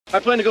I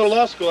plan to go to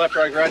law school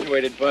after I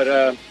graduated,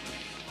 but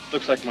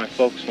looks like my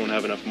folks won't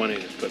have enough money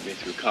to put me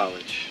through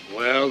college.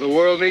 Well, the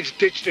world needs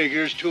ditch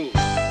diggers, too.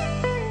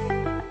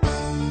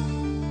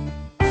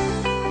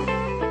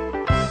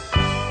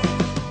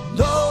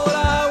 Lord,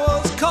 I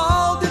was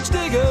called ditch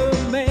digger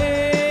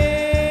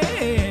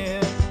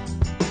man,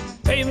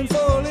 paving for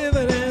a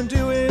living and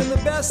doing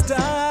the best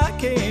I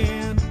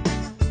can.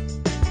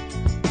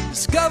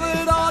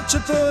 Discovered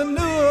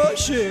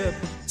entrepreneurship,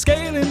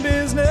 scaling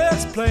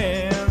business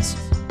plans.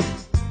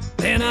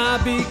 Then I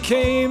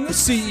became the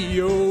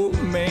CEO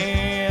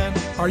man.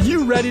 Are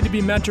you ready to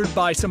be mentored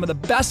by some of the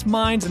best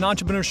minds in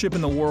entrepreneurship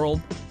in the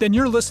world? Then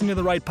you're listening to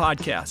the right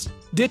podcast,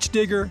 Ditch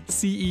Digger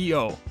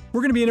CEO.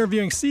 We're going to be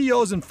interviewing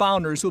CEOs and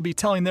founders who will be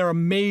telling their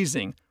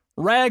amazing,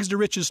 rags to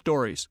riches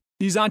stories.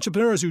 These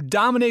entrepreneurs who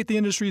dominate the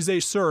industries they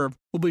serve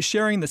will be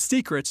sharing the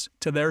secrets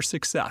to their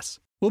success.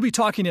 We'll be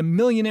talking to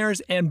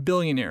millionaires and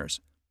billionaires,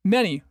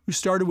 many who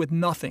started with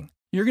nothing.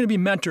 You're going to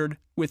be mentored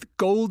with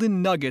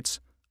golden nuggets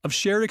of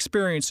shared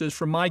experiences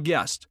from my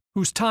guest,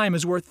 whose time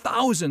is worth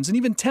thousands and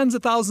even tens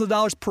of thousands of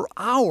dollars per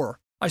hour.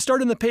 I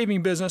started in the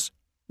paving business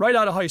right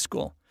out of high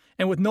school,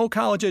 and with no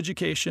college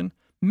education,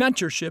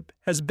 mentorship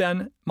has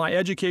been my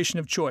education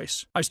of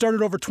choice. I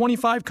started over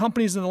 25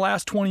 companies in the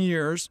last 20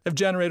 years, have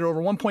generated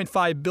over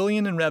 $1.5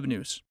 billion in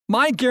revenues.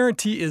 My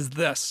guarantee is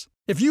this: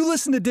 if you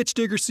listen to Ditch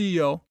Digger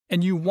CEO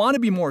and you want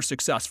to be more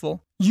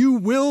successful, you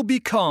will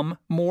become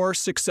more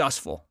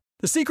successful.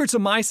 The secrets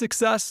of my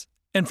success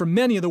and for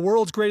many of the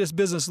world's greatest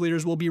business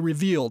leaders will be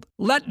revealed.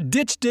 Let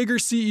Ditch Digger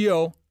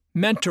CEO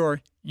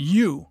mentor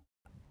you.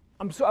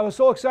 I was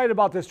so excited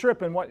about this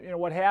trip and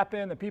what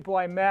happened, the people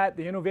I met,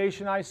 the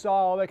innovation I saw,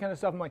 all that kind of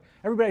stuff. I'm like,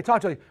 everybody I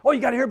talked to, like, oh, you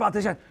got to hear about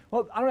this.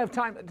 Well, I don't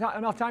have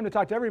enough time to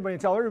talk to everybody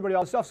and tell everybody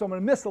all this stuff, so I'm going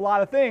to miss a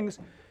lot of things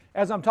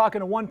as I'm talking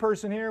to one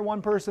person here,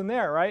 one person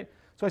there, right?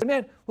 So I said,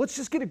 man, let's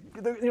just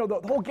get the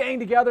whole gang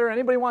together.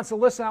 Anybody wants to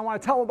listen, I want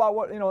to tell them about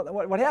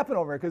what happened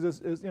over here, because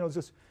it's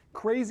just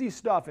crazy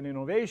stuff in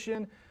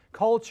innovation,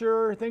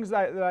 culture, things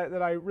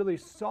that I really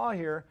saw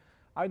here.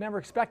 I never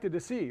expected to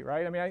see,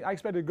 right? I mean, I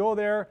expected to go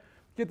there,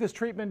 get this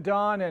treatment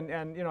done, and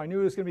I knew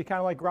it was going to be kind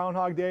of like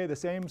Groundhog Day, the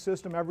same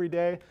system every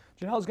day.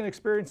 Janelle's going to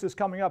experience this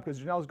coming up because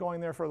Janelle's going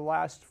there for the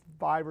last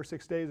 5 or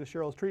 6 days of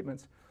Cheryl's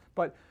treatments.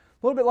 But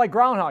a little bit like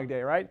Groundhog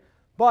Day, right?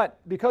 But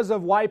because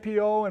of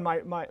YPO and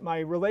my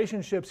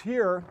relationships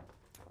here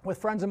with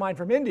friends of mine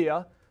from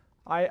India,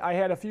 I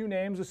had a few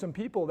names of some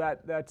people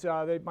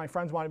that my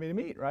friends wanted me to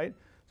meet, right?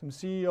 Some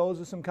CEOs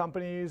of some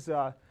companies,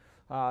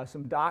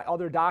 some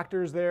other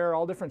doctors there,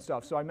 all different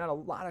stuff. So I met a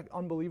lot of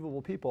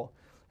unbelievable people.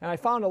 And I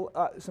found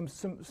some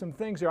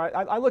things here.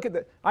 I look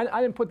at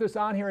I didn't put this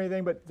on here or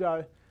anything, but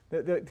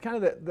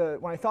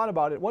when I thought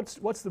about it,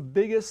 what's the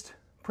biggest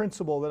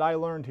principle that I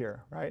learned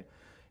here, right?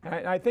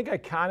 And I think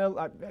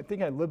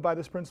I lived by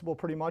this principle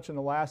pretty much in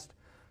the last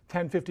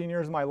 10, 15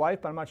 years of my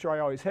life, but I'm not sure I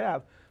always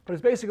have. But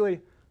it's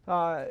basically,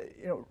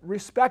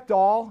 respect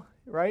all,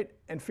 right,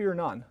 and fear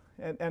none.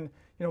 And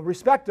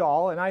respect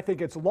all, and I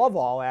think it's love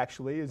all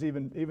actually is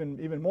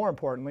even more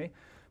importantly,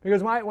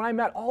 because when I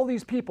met all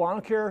these people, I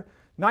don't care.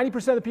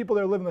 90% of the people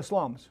there live in the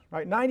slums,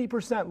 right?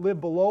 90% live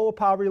below a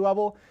poverty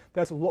level.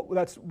 That's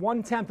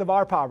 1/10 of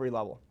our poverty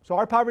level. So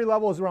our poverty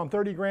level is around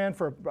 30 grand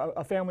for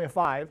a family of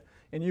 5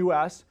 in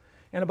U.S.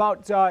 And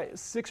about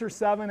 6 or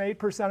 7,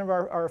 8% of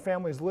our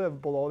families live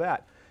below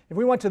that. If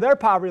we went to their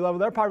poverty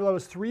level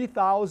is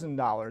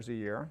 $3,000 a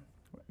year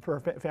for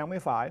a family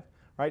of 5,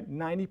 right?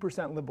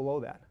 90% live below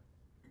that.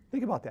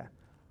 Think about that.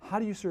 How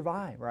do you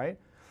survive, right?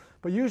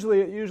 But usually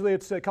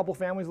it's a couple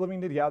families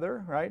living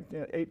together, right?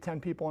 8,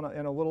 10 people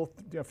in a little,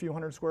 few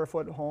hundred square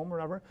foot home or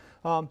whatever.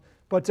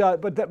 But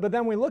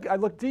then I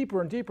look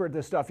deeper and deeper at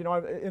this stuff.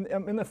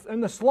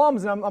 In the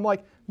slums, and I'm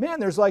like, man,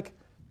 there's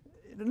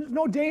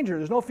no danger.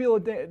 There's no feel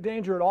of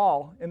danger at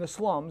all in the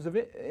slums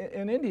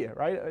in India,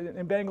 right?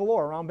 In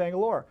Bangalore, around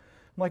Bangalore.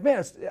 I'm like,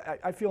 man,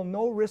 I feel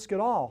no risk at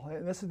all.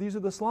 And these are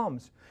the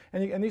slums,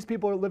 and these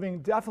people are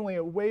living definitely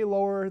way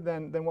lower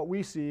than what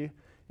we see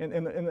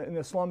in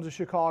the slums of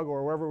Chicago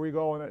or wherever we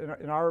go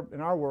in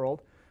our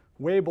world,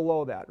 way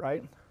below that,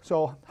 right?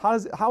 So how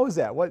is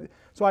that?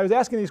 So I was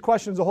asking these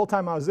questions the whole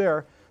time I was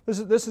there.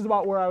 This is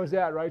about where I was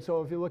at, right?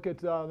 So if you look at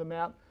the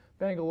map,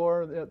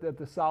 Bangalore at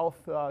the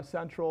south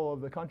central of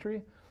the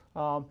country,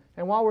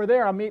 and while we're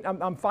there,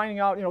 I'm finding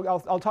out.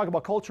 I'll talk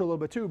about culture a little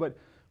bit too, but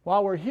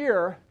while we're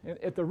here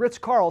at the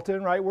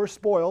Ritz-Carlton, right? We're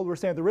spoiled. We're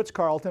staying at the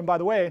Ritz-Carlton. By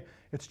the way,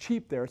 it's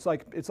cheap there. It's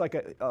like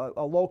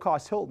a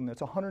low-cost Hilton.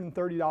 It's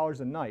 $130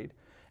 a night.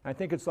 And I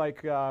think it's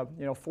like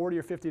 $40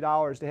 or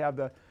 $50 to have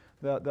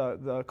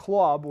the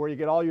club where you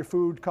get all your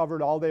food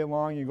covered all day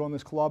long. You go in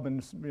this club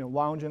and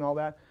lounge and all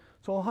that.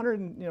 So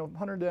 $170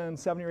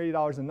 or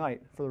 $80 a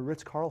night for the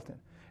Ritz-Carlton.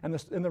 And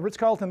the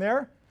Ritz-Carlton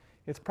there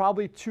it's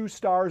probably 2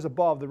 stars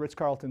above the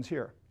Ritz-Carltons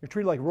here. You're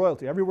treated like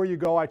royalty. Everywhere you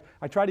go,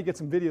 I tried to get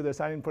some video of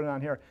this, I didn't put it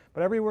on here,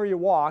 but everywhere you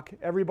walk,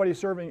 everybody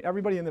serving,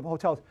 everybody in the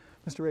hotels,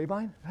 Mr.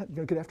 Rabine,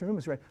 good afternoon,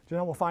 Mr. Rabine.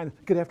 Janelle will find,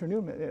 good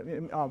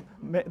afternoon.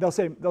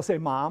 They'll say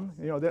mom,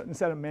 you know,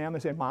 instead of ma'am, they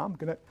say mom.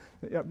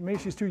 Maybe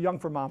she's too young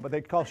for mom, but they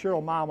call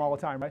Cheryl mom all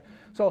the time, right?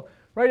 So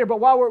right here, but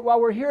while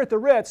we're here at the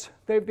Ritz,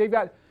 they've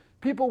got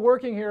people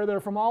working here that are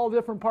from all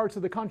different parts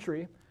of the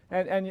country.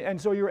 And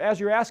so as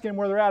you're asking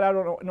where they're at, I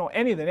don't know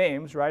any of the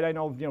names, right? I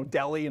know,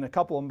 Delhi and a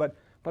couple of them,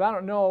 but I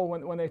don't know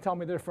when they tell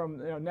me they're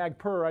from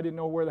Nagpur. I didn't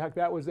know where the heck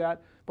that was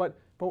at. But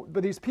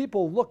these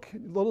people look a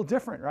little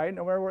different, right?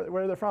 And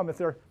where they're from. If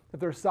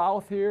they're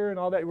south here and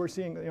all that, we're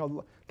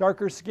seeing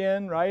darker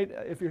skin, right?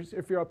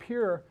 If you're up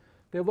here,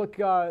 they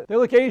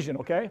look Asian,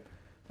 okay?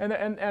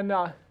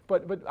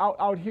 But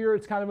out here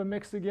it's kind of a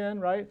mix again,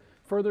 right?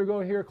 Further go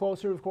here,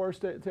 closer, of course,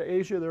 to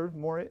Asia, they're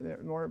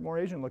more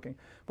Asian looking.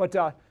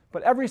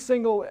 But every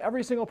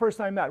single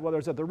person I met, whether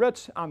it's at the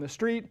Ritz, on the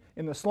street,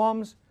 in the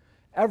slums,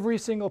 every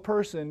single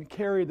person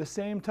carried the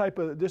same type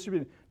of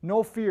distribution.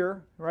 No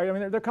fear, right? I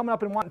mean, they're coming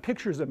up and wanting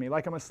pictures of me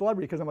like I'm a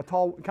celebrity because I'm a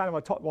tall,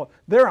 well,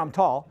 there I'm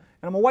tall,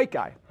 and I'm a white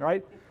guy,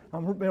 right?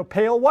 I'm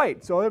pale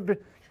white, so can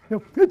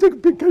I take a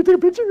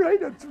picture, right?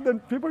 Then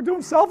people are doing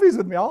selfies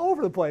with me all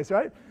over the place,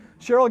 right?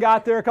 Cheryl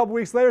got there a couple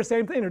weeks later,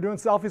 same thing. They're doing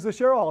selfies with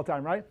Cheryl all the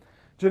time, right?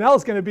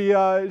 Janelle's going to be,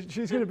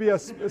 she's going to be a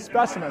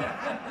specimen.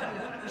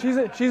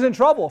 She's in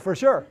trouble for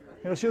sure.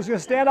 She's going to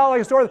stand out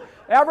like a sore.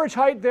 Average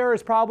height there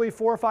is probably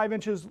 4 or 5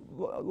 inches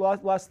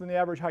less than the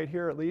average height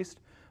here at least.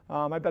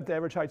 I bet the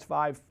average height's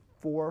 5'4",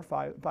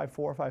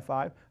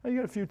 5'5". You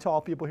get a few tall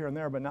people here and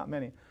there, but not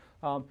many.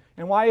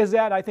 And why is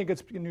that? I think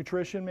it's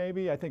nutrition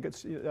maybe. I think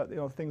it's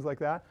things like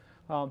that.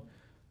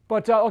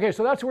 Okay,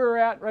 so that's where we're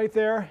at right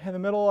there in the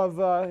middle of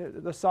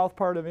the south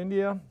part of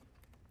India.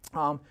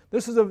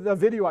 This is a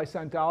video I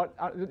sent out.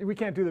 We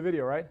can't do the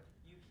video, right?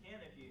 You can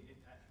if you.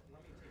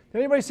 Let me take. Did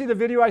anybody see the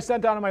video I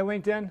sent out on my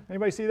LinkedIn?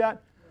 Anybody see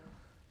that?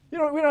 We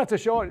don't have to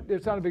show it.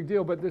 It's not a big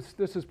deal, but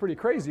this is pretty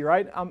crazy,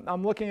 right?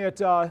 I'm looking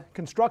at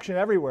construction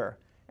everywhere.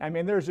 I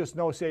mean, there's just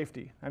no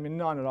safety. I mean,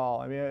 none at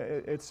all. I mean,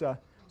 it's so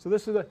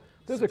this is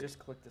just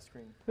click the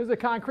screen. This is a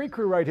concrete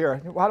crew right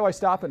here. How do I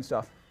stop and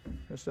stuff?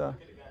 Just okay,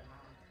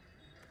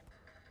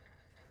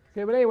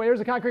 but anyway, here's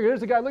the concrete.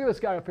 Here's the guy. Look at this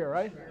guy up here,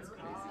 right?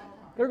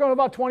 They're going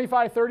about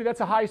 25, 30.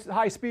 That's a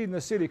high speed in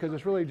the city because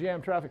it's really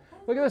jammed traffic.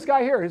 Look at this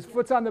guy here. His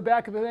foot's on the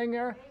back of the thing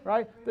there,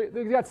 right?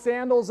 They got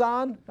sandals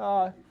on.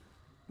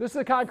 This is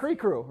a concrete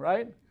crew,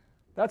 right?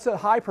 That's a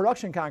high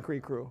production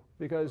concrete crew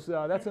because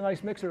that's a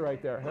nice mixer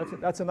right there.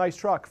 That's a nice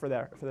truck for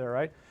there,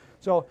 right?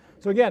 So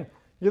again,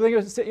 you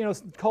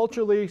think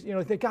culturally,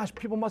 you think, gosh,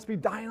 people must be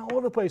dying all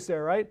over the place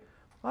there, right?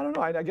 I don't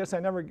know. I guess you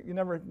never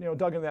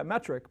dug into that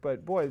metric,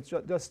 but boy, it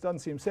just doesn't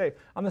seem safe.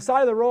 On the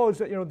side of the roads,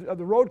 the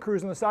road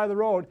crews on the side of the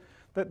road,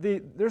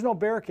 there's no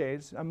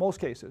barricades in most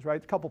cases,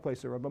 right? A couple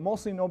places there, but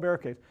mostly no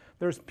barricades.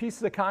 There's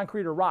pieces of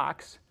concrete or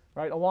rocks,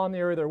 right, along the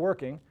area they're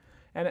working,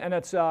 and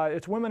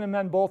it's women and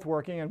men both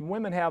working, and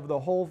women have the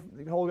whole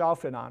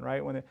outfit on,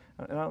 right? And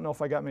I don't know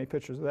if I got many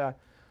pictures of that.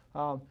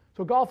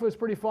 So golf was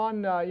pretty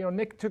fun.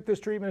 Nick took this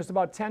treatment. It's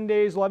about 10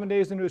 days, 11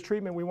 days into his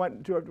treatment. We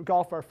went to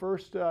golf our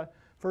first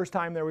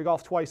time there. We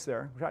golfed twice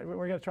there. We're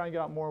going to try and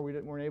get out more. We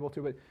weren't able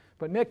to,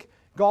 but Nick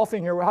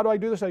golfing here. How do I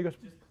do this? He goes,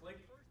 just click.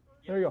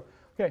 There you go.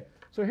 Okay.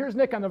 So here's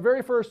Nick on the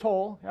very first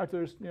hole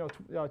after his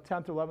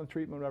 10th or 11th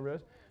treatment, whatever it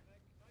is.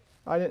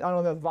 I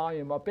don't have the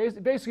volume up.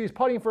 Basically, he's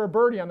putting for a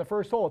birdie on the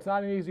first hole. It's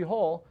not an easy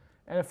hole,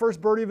 and the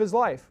first birdie of his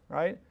life,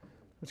 right?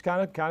 It's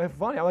kind of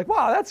funny. I'm like,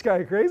 wow, that's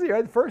kind of crazy,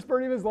 right? The first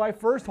birdie of his life,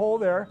 first hole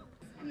there.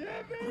 Yeah,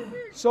 baby.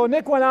 So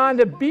Nick went on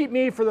to beat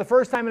me for the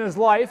first time in his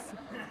life.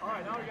 All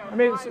right, now we got. I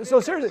mean, so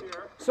seriously,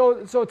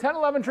 so 10,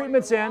 11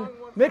 treatments in.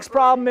 Nick's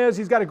problem is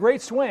he's got a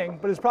great swing,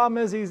 but his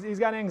problem is he's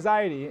got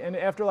anxiety. And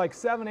after like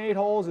 7, 8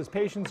 holes, his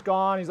patience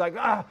gone. He's like,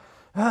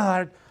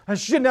 I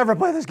should never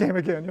play this game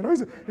again. He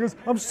goes,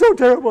 I'm so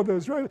terrible at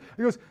this, right?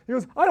 He goes, I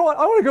just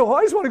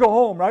want to go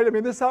home, right? I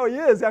mean, this is how he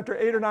is after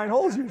 8 or 9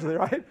 holes usually,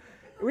 right?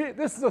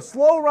 This is a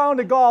slow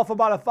round of golf,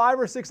 about a 5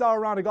 or 6 hour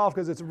round of golf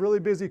because it's a really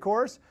busy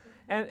course.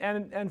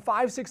 And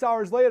 5, 6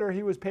 hours later,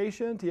 he was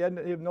patient. He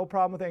had no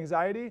problem with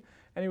anxiety.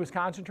 And he was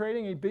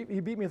concentrating. He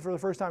beat me for the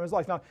first time in his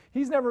life. Now,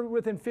 he's never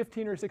within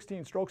 15 or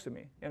 16 strokes of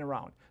me in a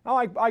round. Now,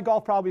 I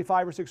golf probably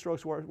 5 or 6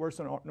 strokes worse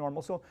than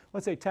normal. So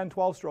let's say 10,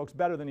 12 strokes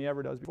better than he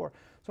ever does before.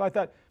 So I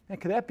thought, man,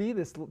 could that be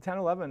this 10,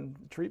 11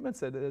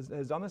 treatments that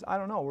has done this? I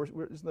don't know.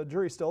 The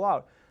jury's still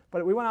out.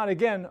 But we went out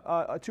again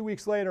 2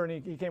 weeks later,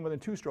 and he came within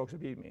 2 strokes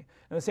of beating me.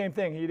 And the same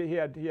thing, he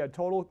had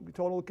total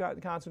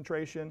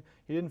concentration.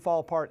 He didn't fall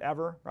apart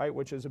ever, right,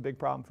 which is a big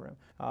problem for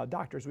him.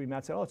 Doctors we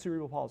met said, oh, it's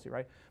cerebral palsy,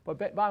 right?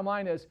 But bottom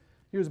line is,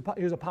 he was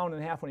a pound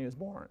and a half when he was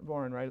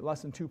born, right?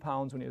 Less than 2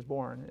 pounds when he was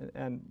born,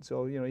 and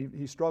so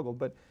he struggled.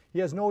 But he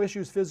has no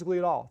issues physically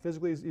at all.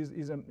 Physically,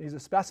 he's a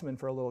specimen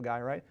for a little guy,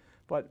 right?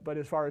 but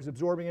as far as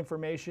absorbing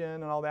information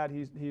and all that,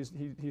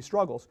 he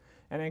struggles.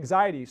 And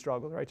anxiety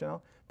struggles, right,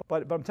 Janelle?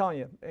 But I'm telling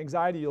you,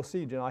 anxiety, you'll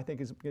see, Janelle, I think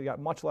he's got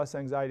much less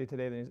anxiety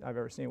today than I've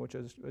ever seen, which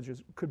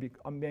could be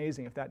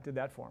amazing if that did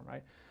that for him,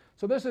 right?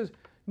 So this is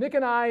Nick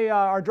and I,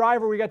 our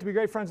driver. We got to be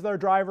great friends with our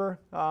driver.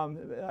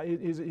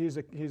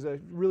 He's a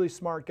really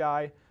smart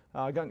guy.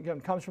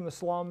 Comes from the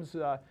slums.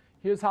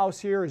 His house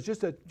here is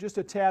just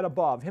a tad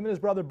above. Him and his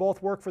brother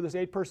both work for this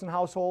 8-person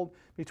household.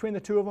 Between the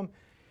two of them,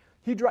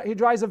 he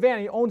drives a van.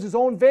 He owns his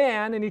own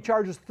van, and he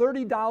charges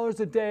 $30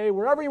 a day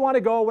wherever you want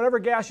to go, whatever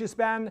gas you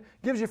spend.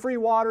 Gives you free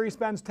water. He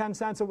spends 10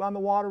 cents on the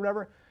water,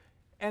 whatever,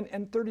 and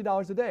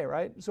 $30 a day,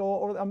 right?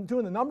 So I'm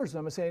doing the numbers,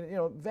 and I'm saying,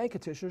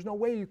 Venkatesh, there's no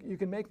way you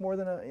can make more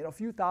than a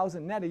few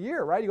thousand net a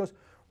year, right? He goes,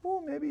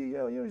 well, maybe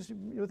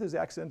with his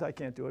accent, I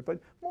can't do it,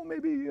 but well,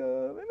 maybe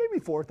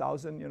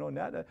 4,000,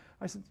 net.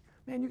 I said,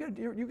 man,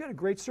 you got a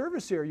great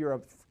service here. You're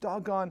a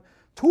doggone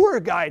tour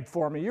guide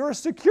for me. You're a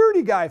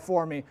security guy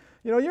for me.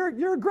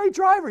 You're a great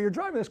driver. You're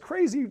driving this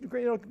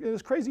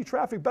crazy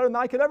traffic better than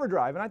I could ever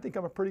drive, and I think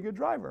I'm a pretty good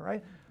driver,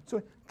 right?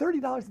 So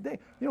 $30 a day,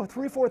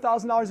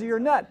 $3,000-4,000 a year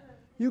net.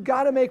 You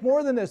got to make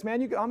more than this, man.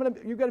 You got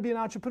to be an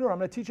entrepreneur. I'm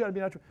going to teach you how to be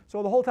an entrepreneur.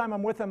 So the whole time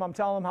I'm with him, I'm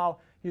telling him how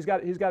he's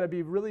got to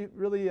be really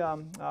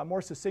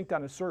more succinct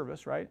on his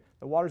service, right?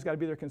 The water's got to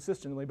be there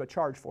consistently, but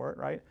charge for it,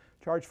 right?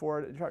 Charge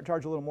for it.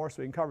 Charge a little more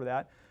so he can cover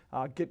that.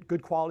 Get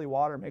good quality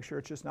water. Make sure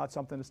it's just not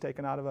something that's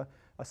taken out of a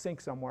sink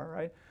somewhere,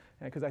 right?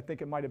 Because I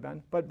think it might have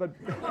been. But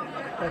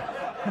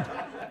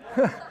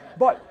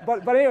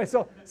anyway,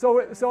 so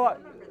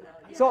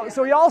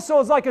he also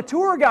is like a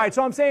tour guide.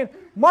 So I'm saying,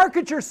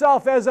 market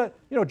yourself as a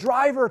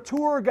driver,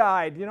 tour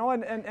guide,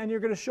 and you're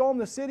going to show him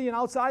the city and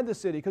outside the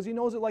city because he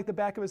knows it like the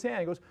back of his hand.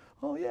 He goes,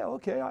 oh yeah,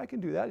 okay, I can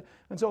do that.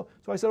 And so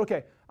I said,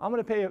 okay, I'm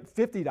going to pay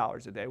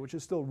 $50 a day, which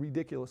is still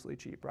ridiculously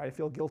cheap, right? I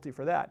feel guilty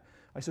for that.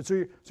 I said,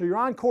 so you're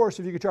on course.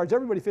 If you could charge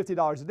everybody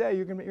 $50 a day,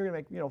 you're gonna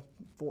make $4,000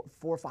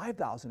 or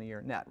 $5,000 a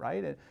year net,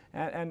 right?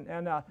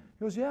 And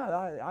he goes,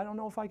 yeah, I don't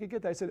know if I could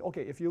get that. I said,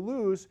 okay, if you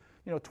lose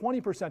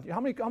 20%, how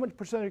much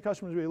percent of your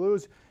customers do you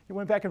lose? He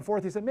went back and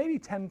forth. He said, maybe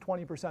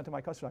 10-20% of my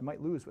customers I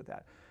might lose with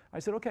that. I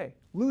said, okay,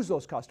 lose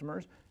those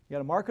customers. You got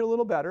to market a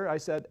little better. I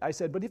said,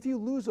 but if you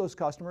lose those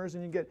customers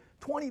and you get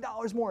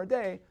 $20 more a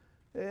day,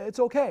 it's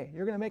okay.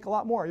 You're going to make a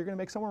lot more. You're going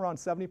to make somewhere around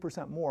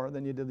 70% more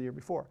than you did the year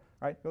before,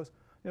 right? He goes,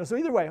 so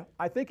either way,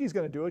 I think he's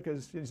going to do it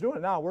because he's doing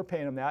it now. We're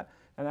paying him that,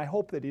 and I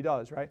hope that he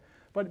does, right?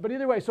 But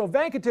either way, so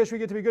Venkatesh, we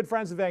get to be good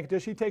friends with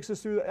Venkatesh. He takes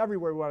us through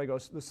everywhere we want to go,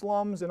 the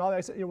slums and all that.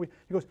 I said, he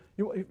goes,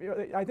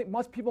 I think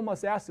people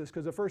must ask this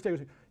because the first day he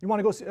goes, you want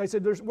to go see? I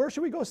said, where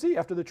should we go see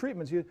after the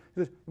treatments? He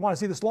goes, you want to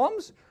see the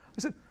slums?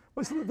 I said,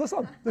 what's the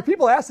slums? The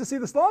people ask to see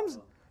the slums?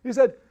 He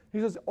says,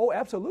 oh,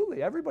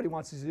 absolutely. Everybody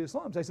wants to see the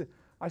slums. I said,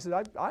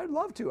 I'd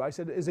love to. I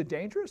said, is it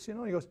dangerous? He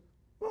goes,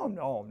 oh,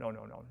 no,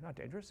 not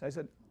dangerous. I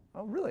said,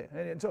 oh, really?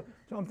 And so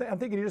I'm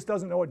thinking he just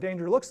doesn't know what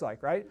danger looks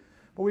like, right?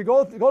 But we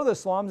go to the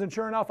slums, and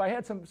sure enough, I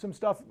had some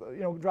stuff,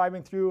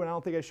 driving through, and I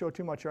don't think I showed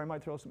too much here. I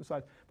might throw some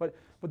aside. But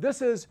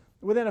this is,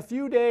 within a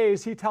few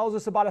days, he tells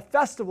us about a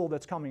festival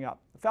that's coming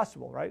up. A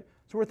festival, right?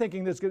 So we're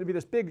thinking there's going to be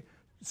this big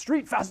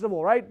street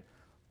festival, right?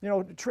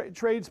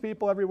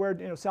 Tradespeople everywhere,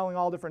 selling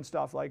all different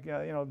stuff. Like,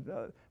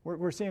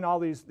 we're seeing all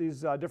these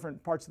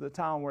different parts of the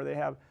town where they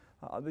have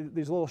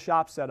these little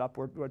shops set up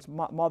where it's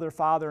mother,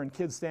 father, and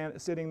kids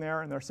sitting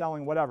there, and they're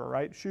selling whatever,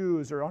 right?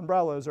 Shoes or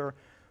umbrellas or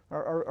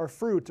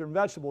fruit or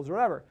vegetables or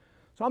whatever.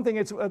 So I'm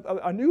thinking it's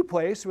a new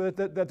place that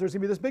there's going to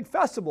be this big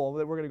festival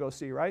that we're going to go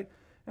see, right?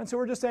 And so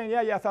we're just saying,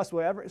 yeah,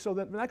 festival. So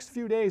the next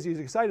few days he's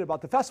excited about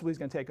the festival he's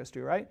going to take us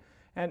to, right?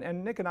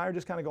 And Nick and I are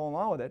just kind of going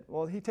along with it.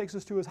 Well, he takes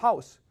us to his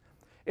house.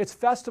 It's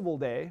festival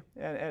day,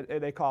 and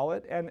they call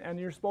it, and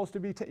you're supposed to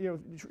be, you're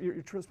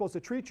supposed to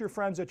treat your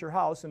friends at your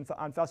house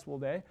on festival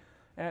day,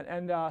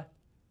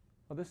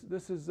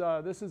 this is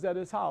at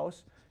his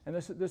house, and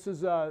this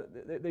is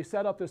they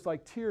set up this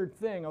like tiered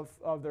thing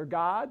of their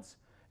gods,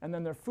 and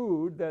then their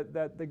food that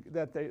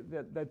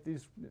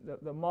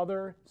the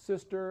mother,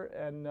 sister,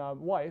 and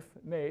wife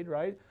made,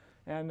 right?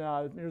 And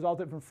there's all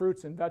different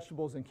fruits and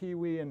vegetables and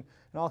kiwi and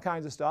all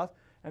kinds of stuff,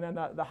 and then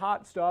the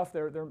hot stuff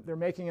they're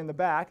making in the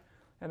back.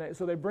 And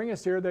so they bring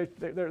us here.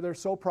 They're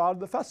so proud of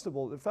the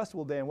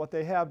festival day and what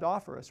they have to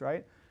offer us,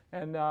 right?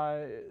 And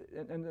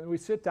we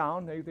sit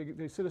down.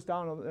 They sit us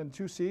down in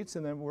 2 seats,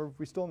 and then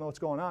we still know what's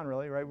going on,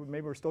 really, right?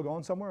 Maybe we're still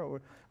going somewhere.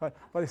 But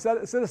they sit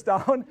us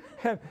down,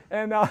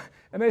 and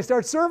they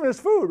start serving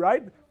us food,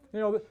 right?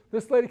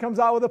 This lady comes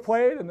out with a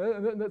plate, and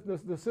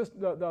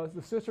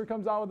the sister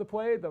comes out with a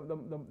plate.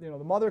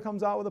 The mother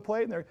comes out with a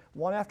plate, and they're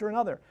one after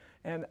another.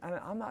 And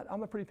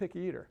I'm a pretty picky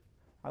eater.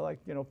 I like,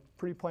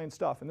 pretty plain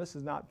stuff, and this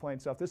is not plain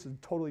stuff. This is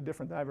totally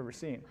different than I've ever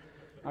seen.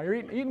 Now, you're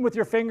eating with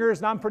your fingers,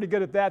 and I'm pretty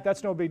good at that.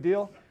 That's no big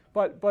deal.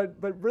 But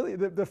really,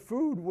 the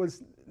food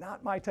was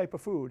not my type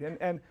of food.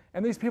 And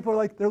these people are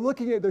like,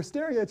 they're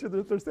staring at you.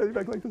 They're standing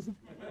back like this,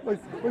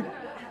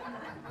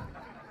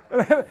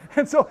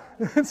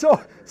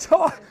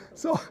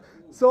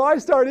 so I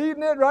start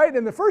eating it, right?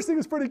 And the first thing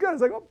was pretty good.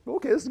 It's like, oh,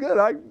 okay, this is good.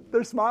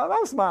 They're smiling.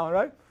 I'm smiling,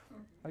 right?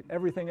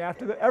 everything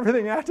after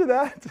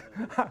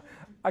that,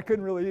 I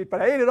couldn't really eat,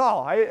 but I ate it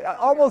all. I ate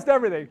almost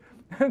everything.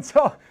 And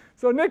so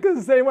Nick is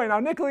the same way. Now,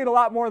 Nick will eat a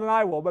lot more than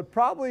I will, but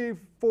probably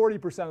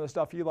 40% of the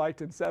stuff he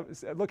liked, and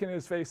looking at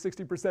his face,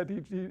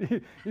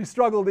 60% he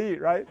struggled to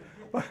eat, right?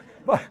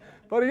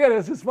 But again,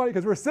 it's just funny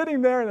because we're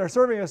sitting there and they're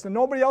serving us and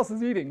nobody else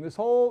is eating.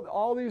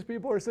 All these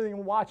people are sitting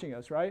and watching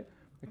us, right?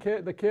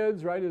 The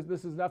kids, right?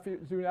 This is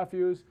two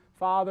nephews,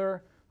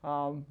 father,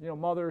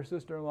 mother,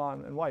 sister-in-law,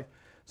 and wife.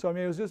 So I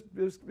mean,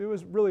 it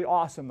was really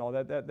awesome though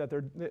that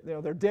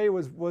their day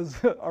was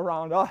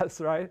around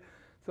us, right?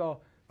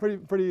 So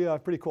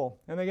pretty cool.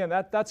 And again,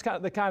 that's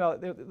kind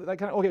of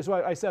okay. So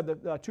I said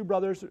that two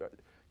brothers.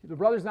 The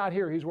brother's not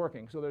here; he's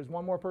working. So there's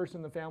one more person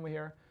in the family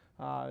here,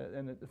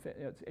 and it's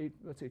 8.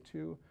 Let's say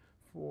 2,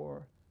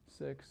 4,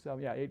 6,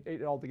 7. Yeah,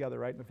 eight altogether,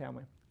 right, in the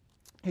family.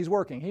 He's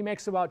working. He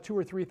makes about $2,000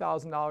 or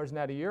 $3,000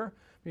 net a year.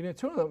 I mean,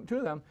 two of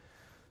them.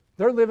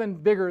 They're living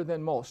bigger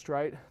than most,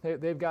 right?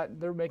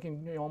 They're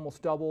making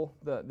almost double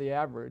the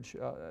average.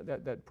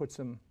 That puts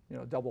them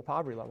double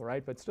poverty level,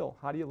 right? But still,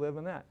 how do you live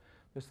in that?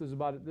 This is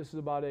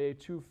about a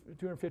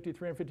 250,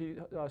 350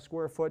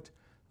 square foot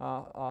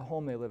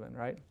home they live in,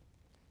 right?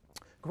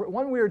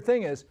 One weird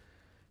thing is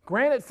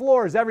granite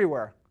floors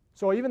everywhere.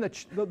 So even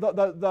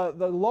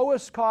the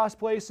lowest cost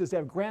places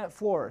have granite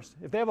floors.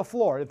 If they have a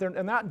floor, if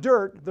they're not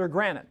dirt, they're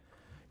granite.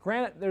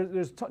 Granite,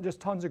 there's just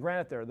tons of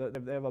granite there.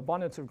 They have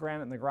abundance of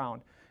granite in the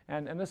ground.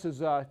 And this is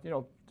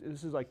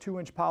this is like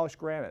 2-inch polished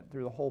granite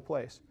through the whole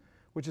place,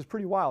 which is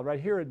pretty wild.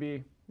 Right here it'd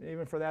be,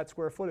 even for that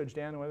square footage,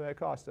 Dan, what did that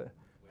cost?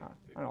 I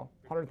don't know,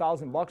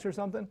 $100,000 or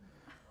something?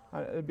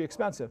 It'd be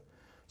expensive.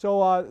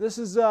 So this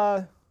is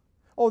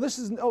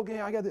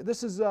okay. I got it.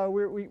 This is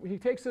he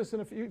takes us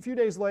in a few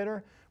days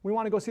later. We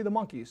want to go see the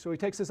monkeys, so he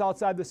takes us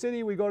outside the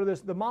city. We go to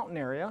the mountain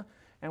area,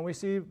 and we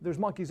see there's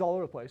monkeys all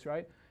over the place,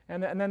 right?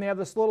 And then they have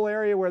this little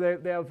area where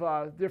they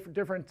have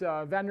different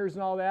vendors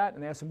and all that,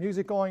 and they have some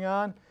music going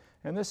on.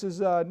 And this is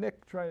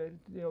Nick trying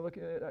to look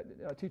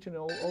at teaching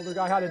an older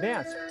guy how to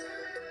dance.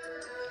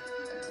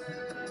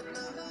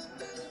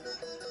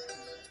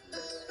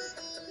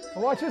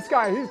 Well, watch this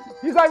guy.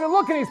 He's not even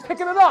looking. He's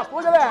picking it up.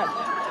 Look at that.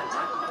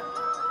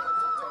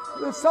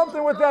 There's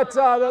something with that.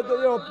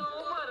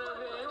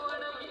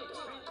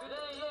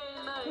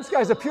 This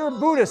guy's a pure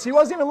Buddhist. He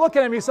wasn't even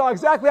looking at him. He saw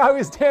exactly how he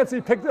was dancing.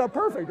 He picked it up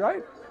perfect,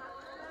 right?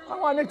 I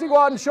want Nick to go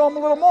out and show him a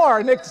little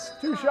more. Nick's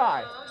too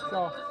shy.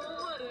 So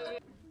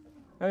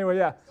anyway,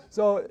 yeah.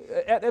 So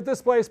at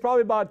this place,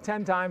 probably about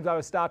 10 times I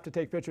was stopped to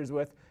take pictures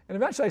with. And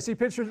eventually I see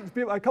pictures,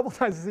 a couple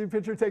times I see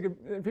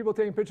people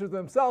taking pictures of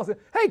themselves. And,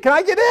 hey, can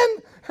I get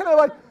in? And they're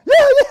like,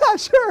 yeah,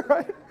 sure,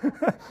 right?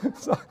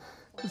 So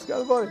it's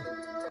kind of funny.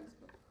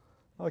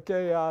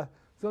 Okay,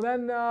 so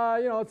then,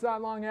 it's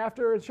not long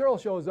after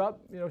Cheryl shows up.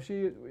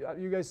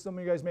 Some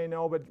of you guys may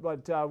know,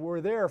 but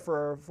we're there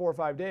for 4 or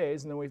 5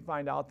 days, and then we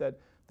find out that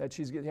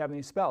she's having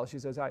these spells. She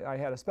says, I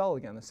had a spell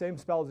again, the same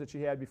spells that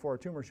she had before a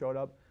tumor showed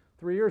up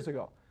 3 years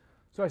ago.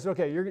 So I said,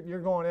 okay, you're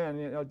going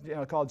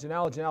in. Called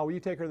Janelle. Janelle, will you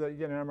take her to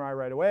get an MRI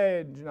right away?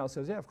 And Janelle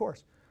says, yeah, of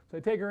course. So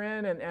I take her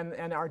in,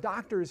 and our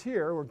doctors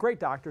here, we're great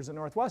doctors at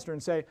Northwestern,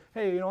 say,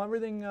 hey,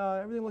 everything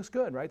looks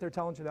good, right? They're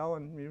telling Janelle,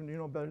 and you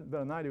know better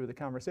than I do with the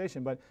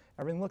conversation, but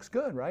everything looks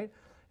good, right?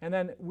 And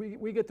then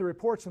we get the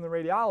reports from the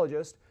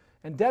radiologist,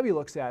 and Debbie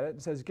looks at it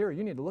and says, Gary,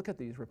 you need to look at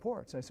these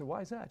reports. And I said,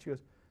 why is that? She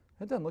goes,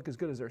 that doesn't look as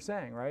good as they're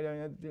saying, right?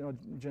 I mean,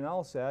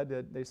 Janelle said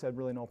that they said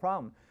really no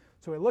problem.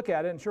 So we look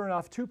at it, and sure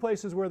enough, 2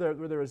 places where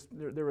there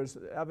was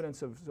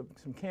evidence of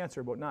some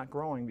cancer, but not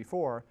growing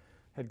before,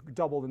 had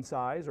doubled in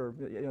size, or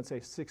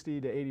say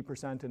 60 to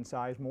 80% in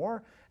size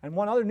more, and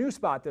one other new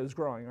spot that was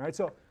growing, right?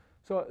 So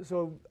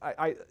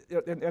I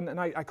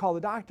called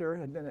the doctor,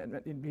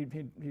 and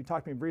he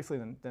talked to me briefly,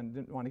 and then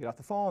didn't want to get off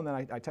the phone. And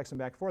then I texted him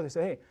back and forth. I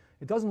said, hey,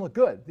 it doesn't look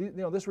good.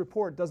 This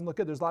report doesn't look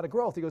good. There's a lot of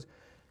growth. He goes,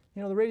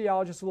 the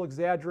radiologist will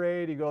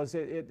exaggerate. He goes,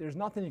 there's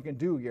nothing you can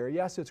do, Gary.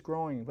 Yes, it's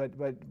growing, but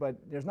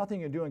there's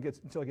nothing you can do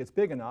until it gets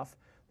big enough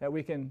that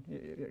we can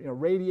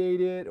radiate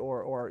it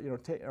or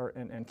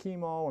and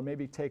chemo, or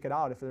maybe take it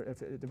out if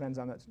it depends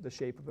on the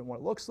shape of it and what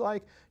it looks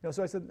like.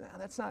 So I said,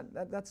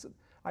 that's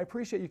I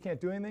appreciate you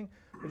can't do anything,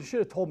 but you should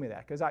have told me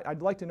that, because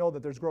I'd like to know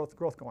that there's growth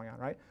going on,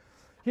 right?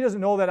 He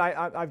doesn't know that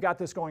I've got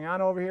this going on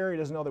over here. He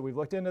doesn't know that we've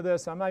looked into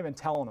this. I'm not even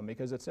telling him,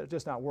 because it's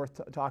just not worth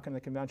talking to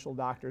the conventional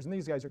doctors. And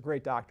these guys are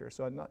great doctors,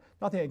 so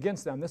nothing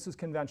against them. This is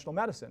conventional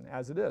medicine,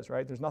 as it is,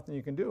 right? There's nothing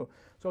you can do.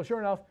 So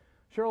sure enough,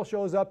 Cheryl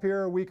shows up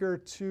here a week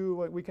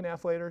and a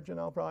half later,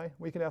 Janelle probably,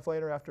 week and a half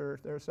later after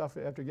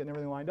after getting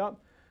everything lined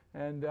up.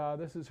 And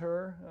this is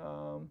her.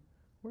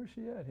 Where's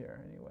she at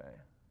here anyway?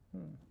 I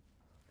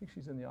think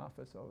she's in the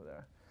office over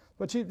there.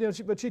 But she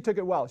took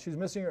it well. She's she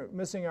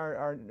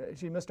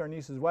missed our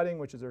niece's wedding,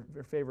 which is her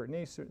favorite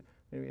niece.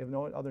 We have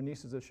no other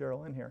nieces of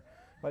Cheryl in here,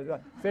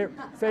 but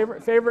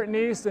favorite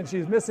niece, and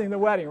she's missing the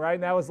wedding, right?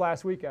 And that was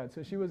last weekend.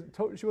 So she wasn't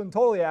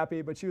totally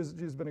happy, but she's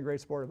been a great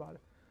sport about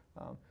it.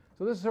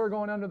 So this is her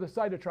going under the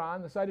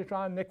Cytotron. The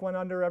Cytotron, Nick went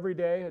under every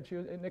day.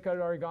 Nick had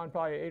already gone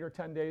probably 8 or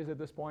 10 days at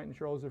this point, and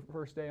Cheryl was the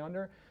first day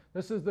under.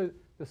 This is the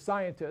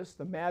scientist,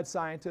 the mad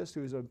scientist,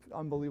 who's an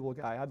unbelievable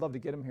guy. I'd love to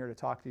get him here to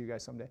talk to you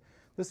guys someday.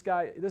 This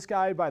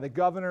guy by the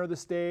governor of the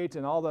state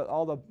and all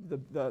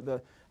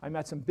the I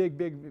met some big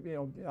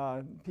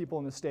people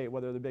in the state,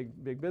 whether they're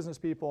big business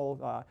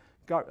people,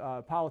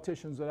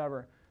 politicians,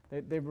 whatever.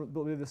 They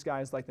believe this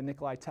guy is like the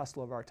Nikolai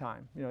Tesla of our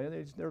time.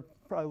 They're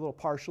probably a little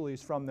partially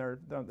from their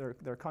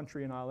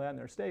country and all that and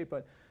their state,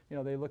 but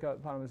they look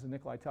upon him as the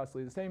Nikolai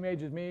Tesla. He's the same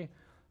age as me.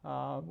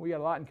 We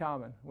got a lot in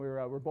common.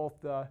 We're both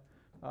well,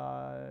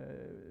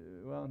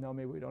 no,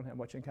 maybe we don't have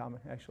much in common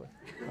actually.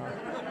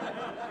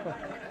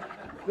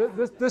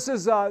 This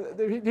is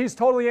he's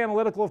totally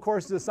analytical. Of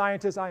course, he's a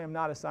scientist. I am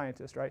not a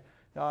scientist, right?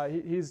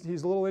 He's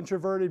a little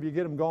introverted. If you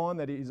get him going,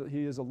 that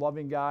he is a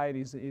loving guy,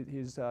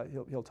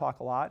 and he'll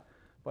talk a lot.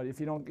 But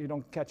if you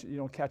don't catch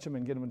him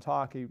and get him to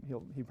talk, he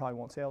probably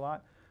won't say a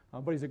lot.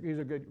 But he's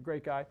a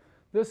great guy.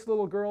 This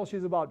little girl,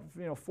 she's about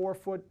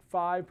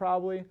 4'5"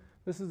 probably.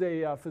 This is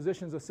a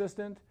physician's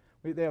assistant.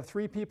 They have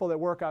 3 people that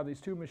work on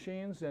these 2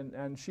 machines,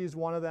 and she's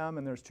one of them,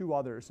 and there's 2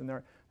 others, and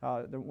they're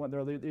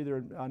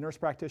either nurse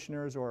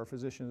practitioners or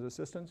physician's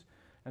assistants,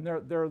 and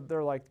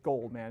they're like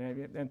gold,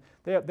 man. And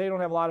they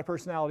don't have a lot of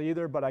personality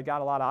either, but I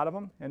got a lot out of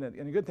them. And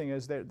the good thing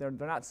is they're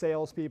not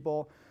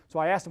salespeople. So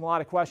I asked them a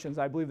lot of questions.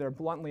 I believe they're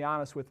bluntly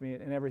honest with me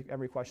in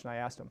every question I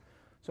asked them.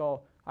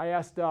 So I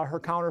asked her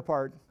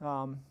counterpart,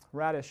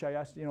 Radish. I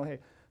asked, hey,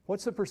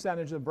 what's the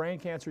percentage of brain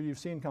cancer you've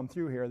seen come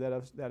through here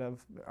that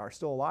are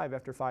still alive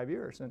after 5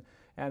 years?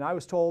 And I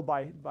was told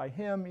by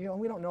him,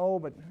 we don't know,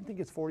 but I think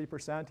it's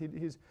 40%.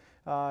 He's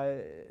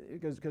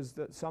because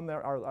some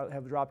that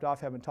have dropped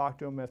off, haven't talked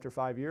to him after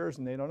 5 years,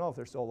 and they don't know if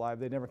they're still alive.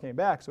 They never came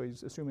back, so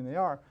he's assuming they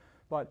are.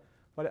 But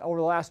over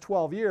the last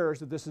 12 years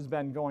that this has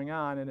been going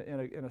on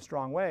in a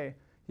strong way,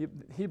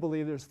 he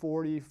believed there's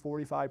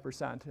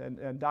 45%.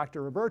 And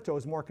Dr. Roberto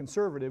is more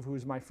conservative,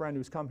 who's my friend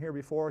who's come here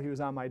before. He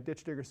was on my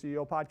Ditch Digger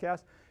CEO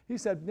podcast. He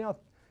said, he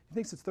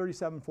thinks it's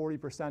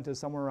 37-40% is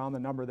somewhere around the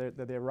number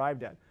that they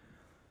arrived at.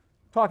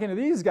 Talking to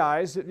these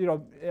guys,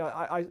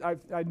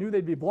 I knew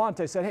they'd be blunt.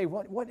 I said, hey,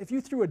 what if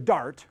you threw a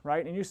dart,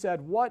 right? And you said,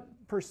 what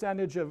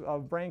percentage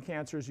of brain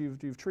cancers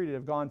you've treated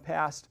have gone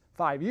past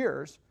 5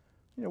 years?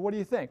 What do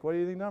you think? What do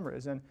you think the number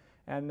is? And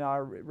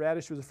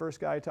Radish was the first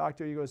guy I talked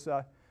to. He goes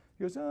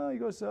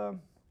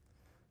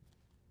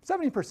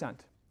 70%.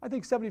 I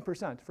think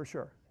 70% for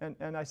sure.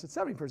 And I said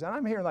 70%.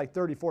 I'm hearing like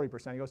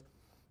 30-40%. He goes,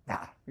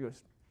 nah. He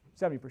goes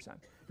 70%.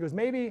 He goes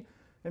maybe.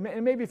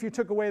 And maybe if you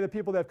took away the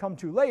people that have come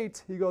too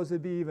late, he goes,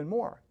 it'd be even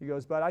more. He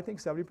goes, but I think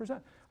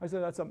 70%. I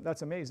said,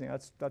 that's amazing.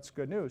 That's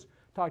good news.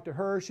 Talked to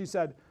her. She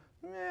said,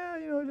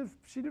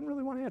 she didn't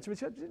really want to answer. But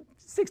she said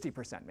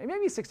 60%,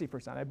 maybe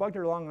 60%. I bugged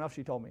her long enough.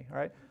 She told me. All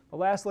right. The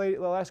last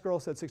girl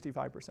said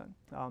 65%.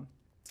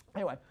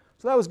 Anyway,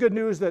 so that was good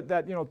news.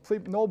 That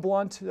no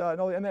blunt.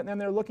 No, and then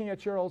they're looking at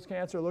Cheryl's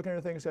cancer, looking at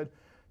her thing, and said,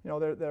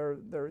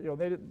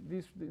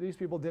 these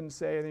people didn't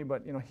say anything,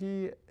 but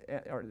he,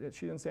 or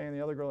she didn't say anything,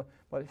 the other girl,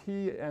 but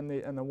he and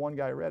the one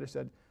guy read it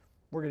said,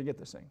 we're going to get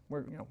this thing.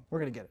 We're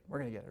going to get it. We're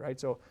going to get it, right?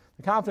 So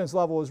the confidence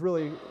level is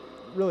really,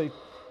 really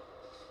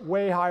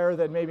way higher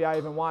than maybe I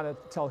even want to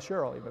tell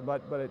Cheryl even.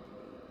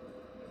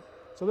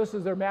 So this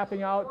is they're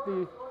mapping out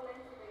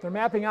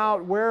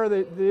where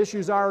the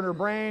issues are in her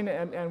brain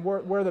and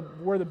where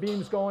the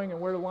beam's going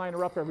and where to line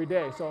her up every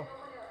day. So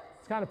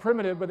it's kind of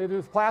primitive, but they do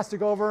this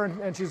plastic over,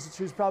 and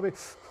she's probably,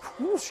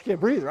 she can't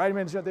breathe, right? I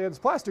mean, they had this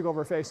plastic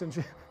over her face, and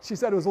she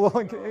said it was a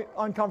little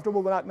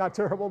uncomfortable, but not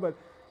terrible. But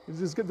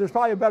there's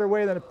probably a better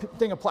way than a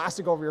thing of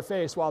plastic over your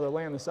face while they're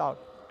laying this out.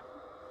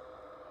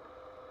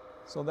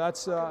 So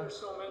that's. There's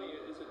so many.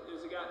 Is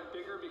it gotten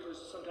bigger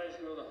because sometimes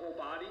you go the whole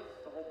body,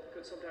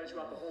 because sometimes you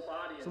want the whole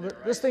body. So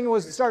this thing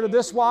was started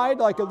this wide,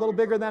 like a little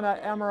bigger than an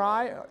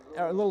MRI,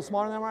 or a little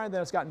smaller than an MRI.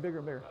 Then it's gotten bigger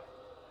and bigger.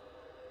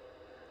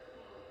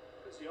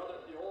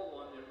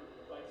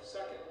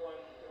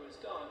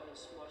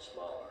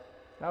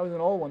 That was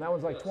an old one. That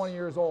was like 20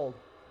 years old. The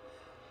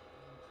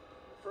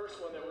first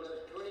one that was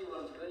 20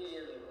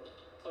 years ago.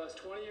 Oh, it's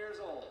 20 years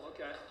old.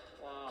 Okay.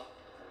 Wow.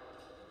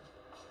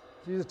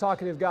 He's a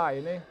talkative guy,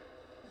 isn't he?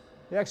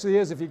 He actually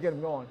is if you get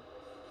him going.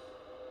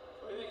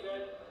 What do you think,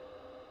 Dad?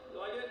 You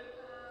like it?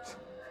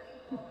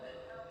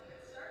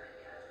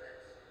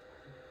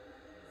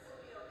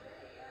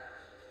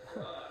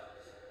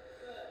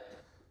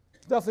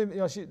 Definitely,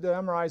 the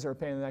MRIs are a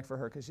pain in the neck for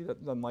her because she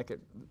doesn't like it,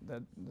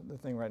 the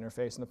thing right in her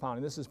face and the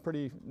pounding. This is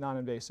pretty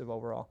non-invasive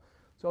overall.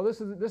 So this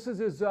is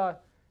his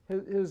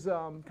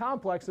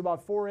complex,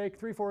 about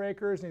 3-4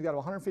 acres, and he's got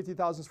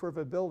 150,000 square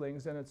foot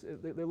buildings, and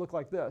they look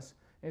like this.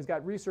 And he's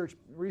got research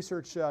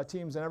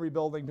teams in every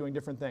building doing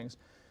different things.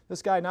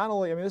 This guy not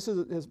only,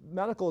 his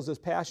medical is his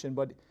passion,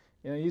 but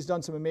he's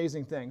done some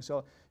amazing things.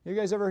 So you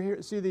guys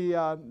ever see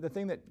the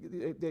thing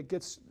that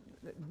gets,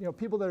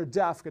 people that are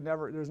deaf could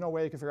never. There's no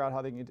way they can figure out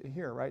how they can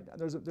hear, right?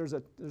 There's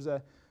a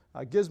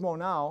gizmo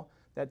now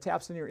that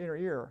taps in your inner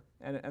ear,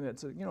 and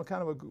it's a,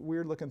 kind of a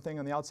weird looking thing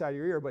on the outside of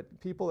your ear, but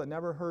people that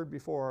never heard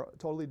before,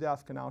 totally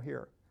deaf, can now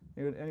hear.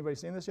 Anybody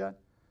seen this yet?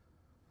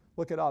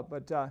 Look it up,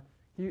 but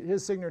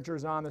his signature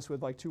is on this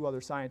with like 2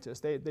 other scientists.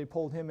 They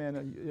pulled him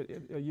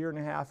in a year and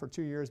a half or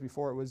 2 years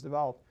before it was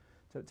developed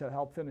to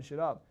help finish it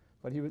up.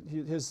 But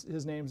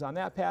his name's on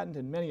that patent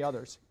and many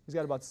others. He's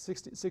got about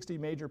 60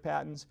 major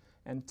patents,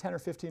 and 10 or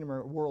 15 of them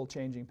are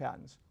world-changing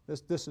patents.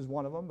 This is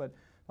one of them, but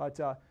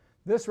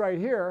this right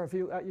here, if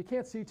you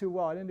can't see too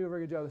well, I didn't do a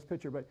very good job of this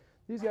picture, but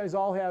these guys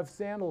all have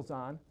sandals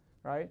on,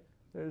 right?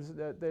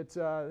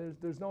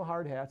 There's no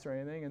hard hats or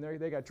anything, and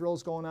they got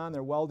drills going on.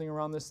 They're welding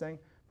around this thing.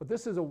 But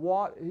this is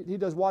he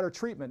does water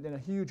treatment in a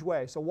huge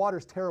way. So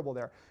water's terrible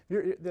there.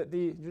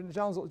 The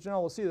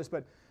general will see this,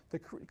 but the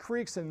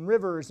creeks and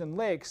rivers and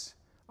lakes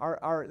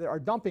are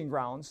dumping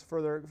grounds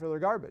for their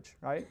garbage,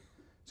 right?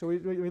 So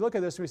we look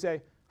at this and we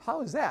say,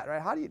 how is that,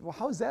 right?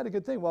 How is that a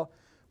good thing? Well,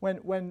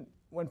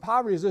 when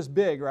poverty is this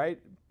big, right?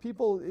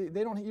 People, you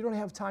don't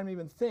have time to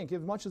even think.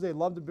 As much as they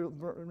love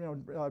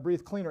to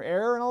breathe cleaner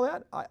air and all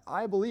that,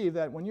 I believe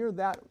that when you're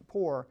that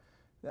poor,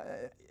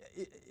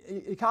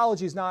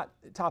 ecology is not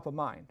top of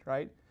mind,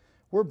 right?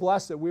 We're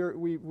blessed that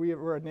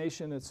we're a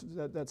nation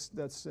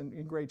that's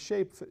in great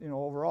shape,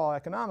 overall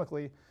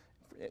economically,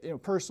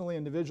 personally,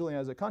 individually,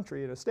 as a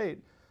country, as a state.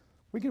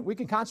 We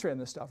can concentrate on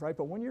this stuff, right?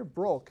 But when you're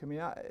broke, I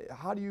mean,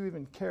 how do you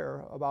even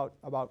care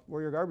about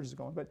where your garbage is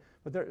going? But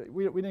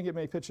we didn't get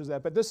many pictures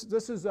of that. But this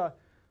is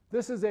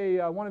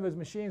one of his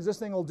machines. This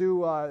thing will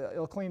do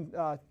it'll clean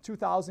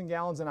 2,000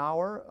 gallons an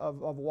hour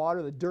of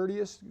water, the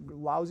dirtiest,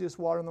 lousiest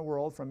water in the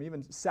world, from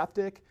even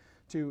septic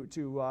to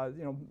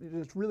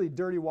just really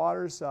dirty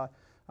waters.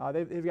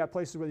 They've got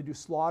places where they do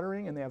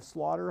slaughtering, and they have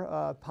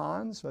slaughter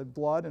ponds,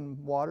 blood and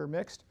water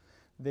mixed.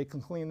 They can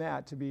clean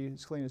that to be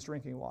as clean as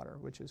drinking water,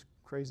 which is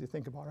crazy to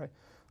think about, right?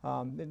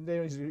 They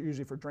don't use it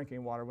usually for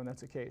drinking water when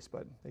that's the case,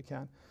 but they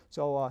can.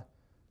 So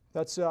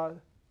that's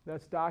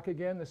Doc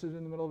again. This is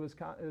in the middle of his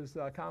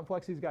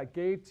complex. He's got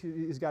gates.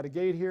 He's got a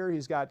gate here.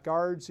 He's got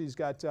guards. He's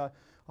got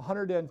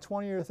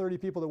 120 or 30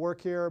 people that work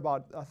here.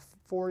 About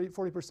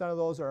 40% of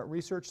those are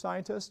research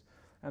scientists,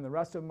 and the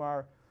rest of them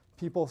are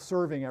people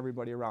serving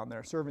everybody around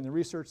there, serving the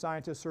research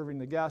scientists, serving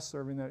the guests,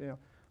 serving the,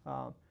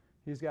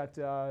 he's got,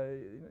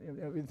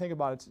 if you think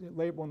about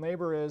it, when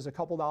labor is a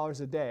couple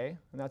dollars a day,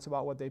 and that's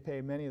about what they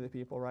pay many of the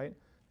people, right?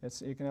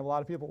 You can have a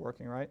lot of people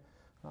working, right?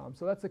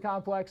 So that's the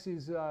complex.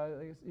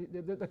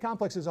 The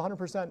complex is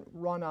 100%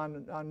 run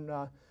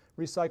on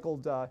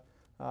recycled.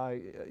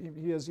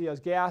 He has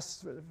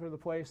gas for the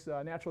place,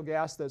 natural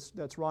gas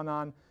that's run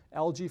on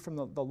algae from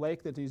the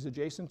lake that he's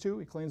adjacent to.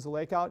 He cleans the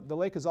lake out. The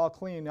lake is all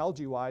clean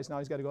algae-wise. Now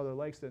he's got to go to the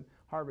lakes to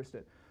harvest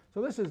it.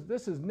 So this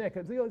is Nick.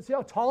 See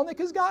how tall Nick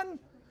has gotten?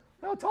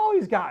 How tall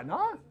he's gotten,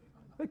 huh?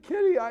 The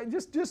kitty, I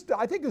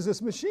think it was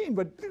this machine,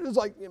 but it was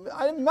like,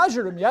 I didn't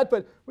measure him yet,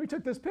 but we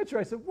took this picture.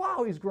 I said,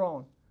 wow, he's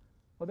grown.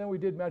 Well, then we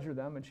did measure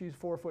them, and she's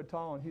 4 foot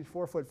tall, and he's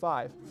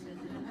 4'5".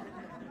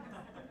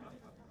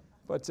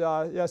 But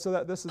yeah,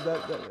 so this is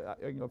that.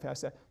 I can go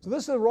past that. So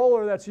this is a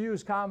roller that's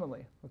used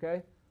commonly.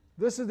 Okay,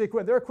 this is the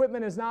equipment. Their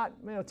equipment is not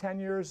 10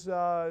 years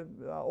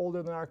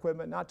older than our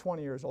equipment, not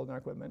 20 years older than our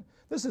equipment.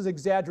 This is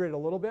exaggerated a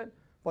little bit,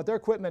 but their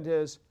equipment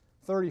is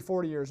 30,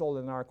 40 years older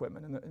than our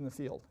equipment in the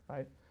field,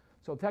 right?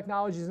 So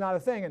technology is not a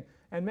thing.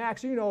 And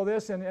Max, you know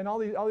this, and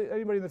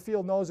anybody in the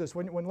field knows this.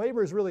 When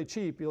labor is really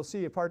cheap, you'll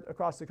see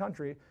across the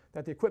country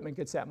that the equipment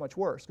gets that much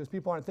worse because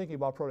people aren't thinking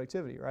about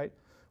productivity, right?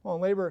 Well,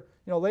 in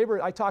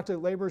labor, I talk to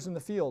laborers in the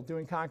field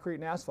doing concrete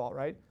and asphalt,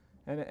 right?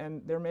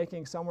 And they're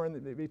making somewhere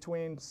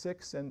between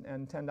 $6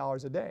 and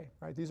 $10 a day,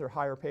 right? These are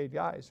higher paid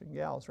guys and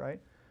gals, right?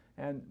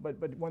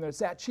 But when it's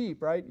that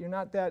cheap, right, you're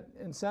not that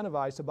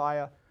incentivized to buy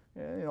a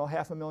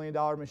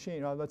 $500,000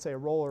 machine. Let's say a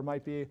roller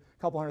might be a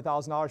couple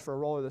 $100,000 for a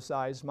roller this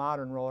size,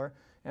 modern roller,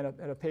 and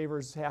a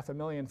paver's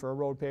 $500,000 for a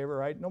road paver,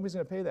 right? Nobody's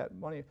going to pay that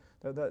money.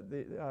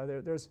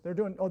 They're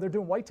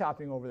doing white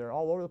topping over there,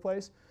 all over the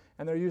place,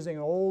 and they're using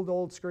an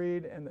old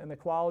screed, and the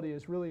quality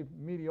is really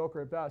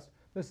mediocre at best.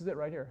 This is it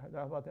right here.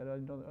 How about that? I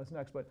didn't know that's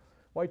next, but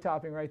white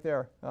topping right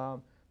there.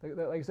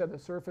 Like I said, the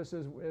surface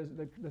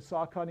the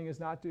saw cutting is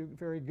not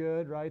very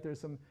good, right? There's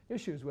some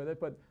issues with it,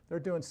 but they're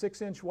doing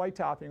 6-inch white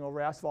topping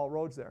over asphalt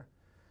roads there,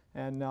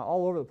 and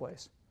all over the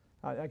place.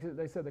 Like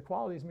they said, the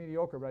quality is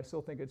mediocre, but I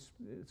still think it's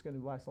going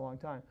to last a long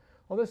time.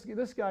 Well,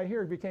 this guy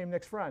here became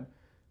Nick's friend.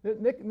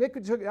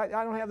 Nick took, I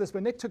don't have this,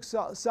 but Nick took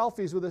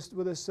selfies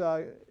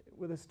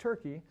with this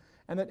turkey,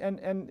 and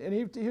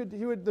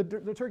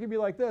the turkey would be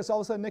like this. All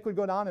of a sudden, Nick would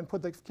go down and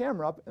put the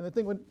camera up, and the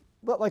thing would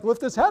like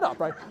lift his head up,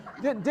 right?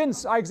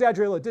 I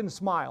exaggerated, it didn't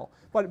smile,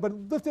 but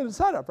lifted his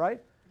head up,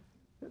 right?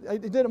 He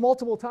did it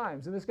multiple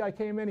times, and this guy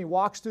came in. He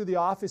walks through the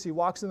office. He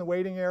walks in the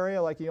waiting area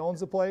like he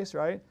owns the place,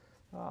 right?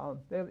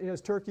 He has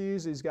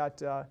turkeys. He's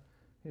got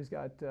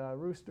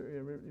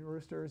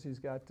roosters. He's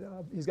got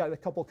a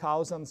couple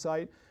cows on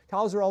site.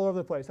 Cows are all over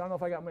the place. I don't know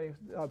if I got many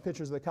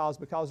pictures of the cows,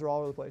 but cows are all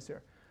over the place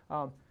here.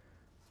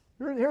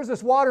 Here's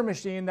this water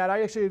machine that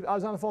I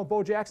was on the phone with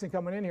Bo Jackson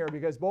coming in here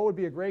because Bo would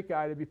be a great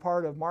guy to be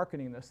part of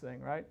marketing this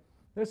thing, right?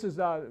 This is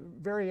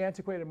very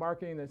antiquated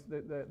marketing.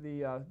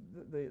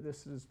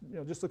 This is,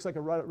 just looks like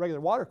a regular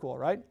water cooler,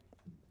 right?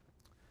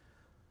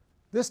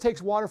 This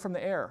takes water from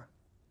the air.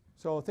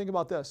 So think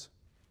about this.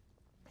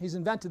 He's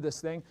invented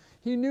this thing.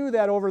 He knew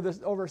that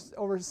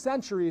over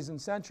centuries and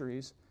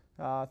centuries,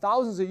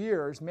 thousands of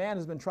years, man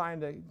has been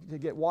trying to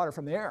get water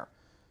from the air.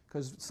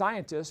 Because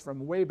scientists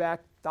from way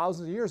back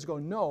thousands of years ago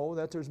know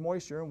that there's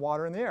moisture and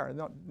water in the air.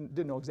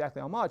 Didn't know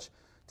exactly how much.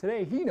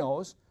 Today he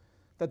knows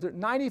that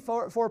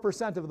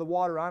 94% of the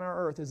water on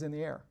our earth is in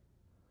the air.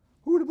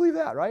 Who would believe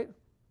that, right?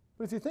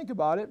 But if you think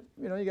about it,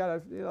 you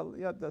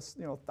got this,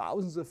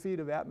 thousands of feet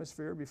of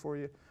atmosphere before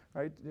you,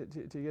 right,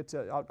 to get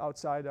to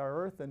outside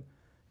our earth,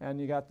 and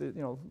you got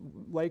the,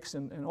 lakes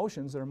and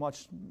oceans that are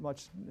much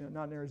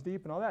not near as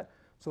deep and all that.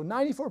 So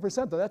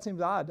 94%, though, that seems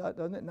odd,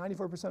 doesn't it?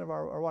 94% of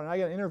our water. And I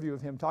got an interview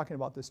of him talking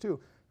about this too.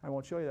 I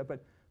won't show you that,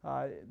 but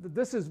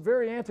this is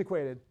very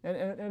antiquated, and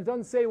it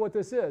doesn't say what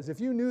this is. If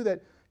you knew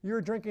that you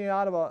were drinking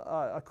out of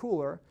a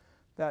cooler,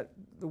 that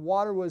the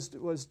water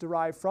was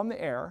derived from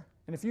the air,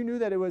 and if you knew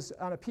that it was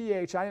on a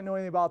pH, I didn't know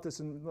anything about this,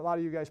 and a lot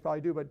of you guys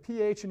probably do, but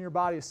pH in your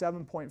body is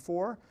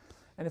 7.4,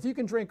 and if you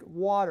can drink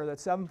water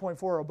that's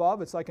 7.4 or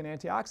above, it's like an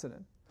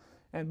antioxidant.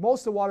 And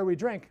most of the water we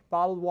drink,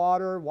 bottled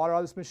water, water out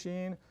of this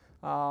machine,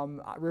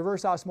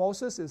 reverse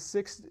osmosis is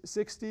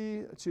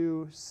 60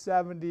 to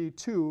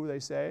 72, they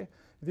say.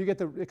 If you get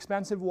the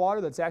expensive water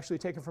that's actually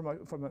taken from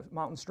a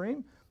mountain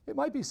stream, it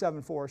might be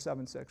 7.4 or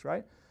 7.6,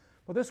 right?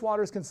 Well, this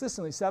water is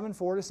consistently 7.4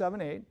 to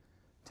 7.8,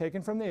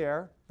 taken from the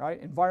air,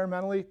 right?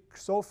 Environmentally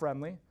so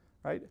friendly,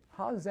 right?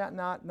 How does that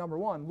not, number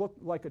one, look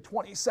like a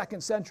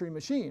 22nd century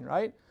machine,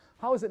 right?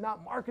 How is it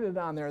not marketed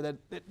on there that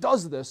it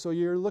does this? So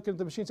you're looking at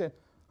the machine saying,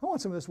 I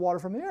want some of this water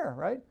from the air,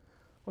 right?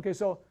 Okay,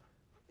 so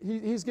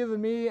he's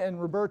given me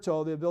and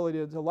Roberto the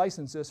ability to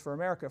license this for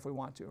America if we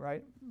want to,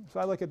 right?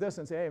 So I look at this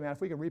and say, hey man, if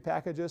we can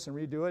repackage this and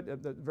redo it,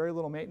 very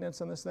little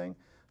maintenance on this thing,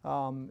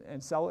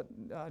 and sell it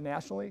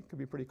nationally, it could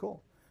be pretty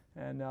cool.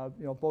 And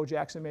Bo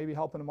Jackson may be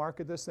helping to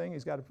market this thing.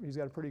 He's got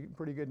a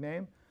pretty good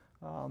name.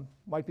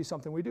 Might be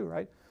something we do,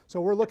 right?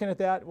 So we're looking at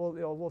that.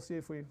 We'll see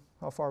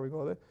how far we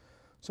go with it.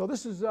 So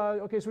this is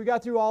okay. So we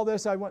got through all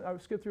this. I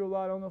skipped through a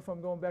lot. I don't know if I'm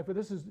going back, but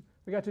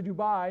we got to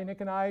Dubai. Nick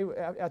and I,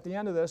 at the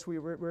end of this, we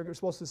were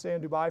supposed to stay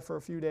in Dubai for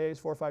a few days,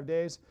 4 or 5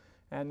 days,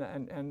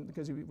 and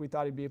because we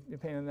thought it'd be a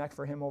pain in the neck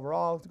for him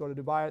overall to go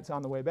to Dubai. It's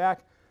on the way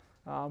back,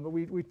 but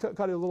we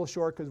cut it a little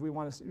short because we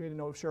didn't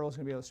know if Cheryl was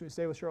going to be able to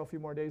stay with Cheryl a few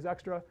more days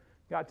extra.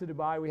 Got to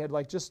Dubai. We had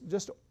like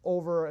just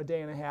over a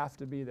day and a half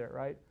to be there,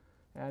 right?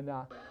 And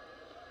welcome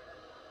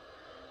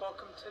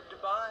to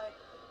Dubai.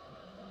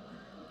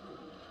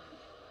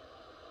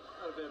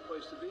 Not a bad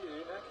place to be, eh,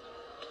 Nick?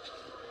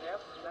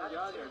 Yep, not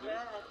too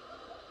bad.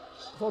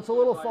 So it's a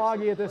little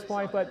foggy at this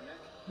point, but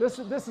this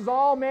is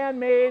all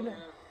man-made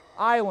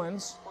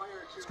islands.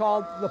 It's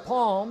called the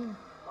Palm.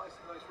 Buy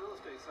some nice real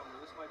estate somewhere.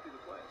 This might be the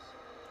place.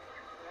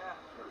 Yeah,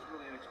 it was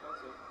really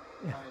inexpensive.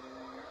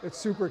 It's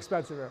super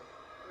expensive here.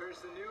 There's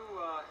the new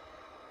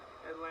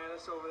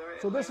Atlantis over there.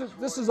 So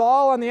this is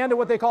all on the end of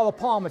what they call the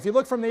palm. If you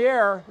look from the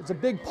air, it's a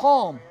big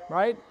palm,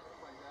 right?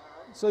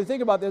 So you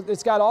think about this.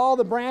 It's got all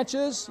the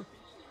branches,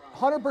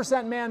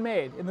 100%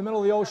 man-made in the middle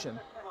of the ocean.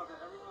 Every one of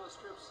those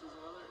strips is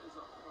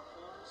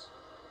palms,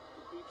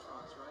 the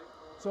beachfronts, right?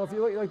 So if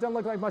you look, it doesn't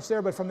look like much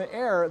there, but from the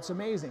air, it's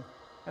amazing.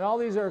 And all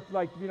these are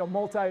like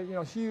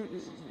huge,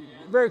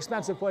 very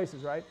expensive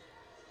places, right?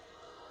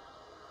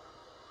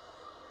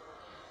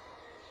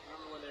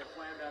 Remember when they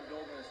planned on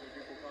building this and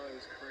people thought it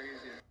was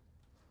crazy.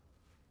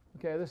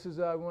 Okay, this is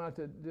we went out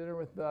to dinner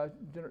with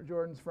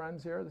Jordan's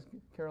friends here, this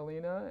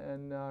Carolina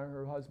and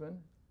her husband,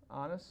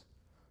 Anis,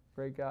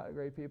 great guy,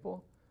 great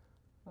people.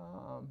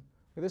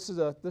 This is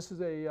a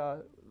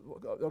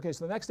okay.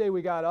 So the next day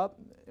we got up.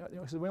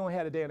 So we only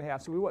had a day and a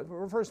half. So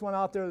we first went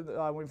out there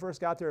when we first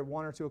got there at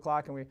 1 or 2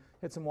 o'clock, and we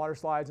hit some water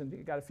slides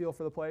and got a feel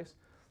for the place.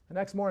 The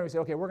next morning we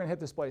said, okay, we're going to hit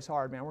this place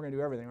hard, man. We're going to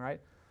do everything,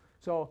 right?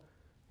 So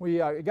we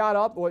got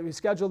up. We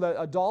scheduled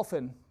a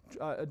dolphin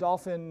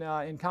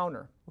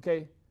encounter.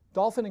 Okay,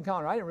 dolphin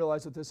encounter. I didn't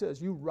realize what this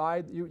is. You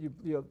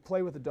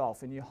play with the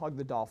dolphin. You hug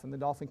the dolphin. The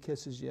dolphin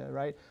kisses you,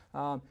 right?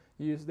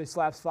 They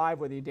slaps 5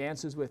 with you,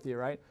 dances with you,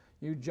 right?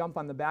 You jump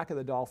on the back of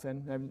the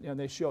dolphin, and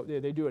they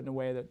do it in a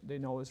way that they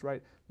know is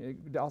right.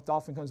 The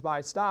dolphin comes by,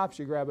 it stops,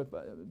 you grab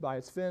it by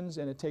its fins,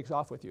 and it takes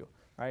off with you,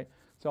 right?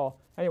 So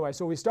anyway,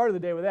 so we started the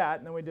day with that,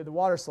 and then we did the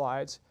water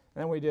slides,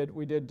 and then we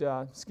did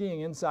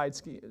skiing inside,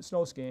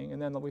 snow skiing,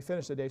 and then we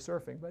finished the day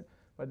surfing.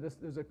 But this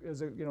is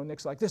a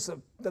Nick's like, this is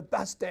the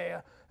best day.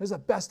 This is the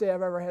best day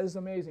I've ever had. This is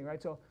amazing,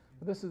 right? So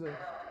this is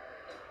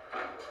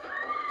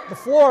the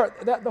floor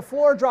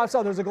drops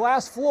out. There's a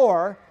glass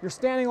floor. You're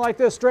standing like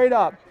this, straight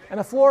up, and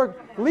the floor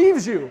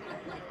leaves you.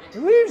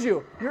 It leaves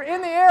you. You're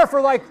in the air for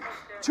like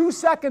 2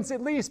 seconds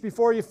at least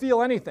before you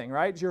feel anything,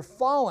 right? You're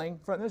falling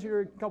from this.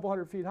 You're a couple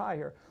hundred feet high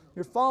here.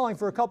 You're falling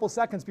for a couple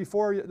seconds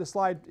before the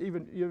slide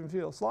you even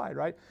feel a slide,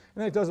 right?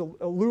 And then it does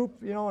a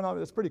loop,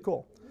 and it's pretty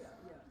cool.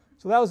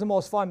 So that was the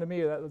most fun to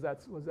me. That was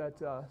that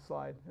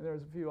slide, and there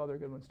was a few other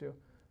good ones too.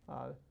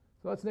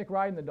 So that's Nick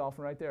riding the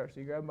Dolphin right there.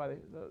 So you grab him by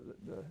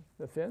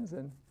the fins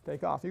and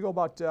take off. You go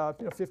about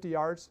 50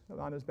 yards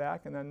on his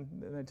back, and then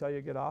they tell you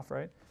to get off,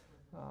 right?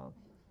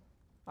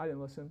 I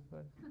didn't listen,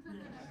 but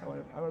I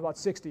went about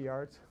 60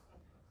 yards.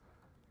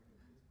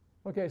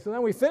 Okay, so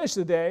then we finished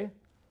the day.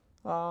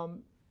 So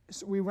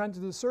we went to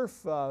the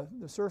surf,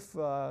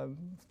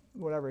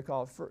 whatever you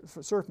call it,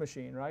 surf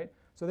machine, right?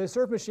 So this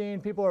surf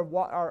machine, people are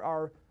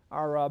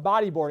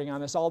bodyboarding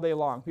on this all day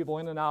long. People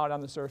in and out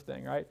on the surf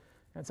thing, right?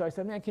 And so I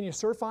said, man, can you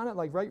surf on it?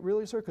 Like, right,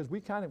 really surf? Because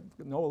we kind of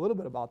know a little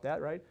bit about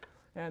that, right?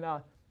 And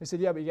they said,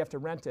 yeah, but you have to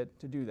rent it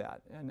to do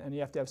that. And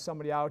you have to have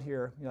somebody out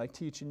here, like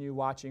teaching you,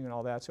 watching, and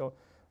all that. So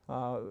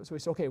we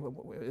said, okay,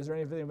 is there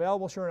anything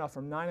available? Sure enough,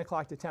 from 9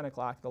 o'clock to 10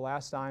 o'clock, the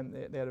last time,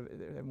 they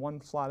had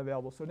one slot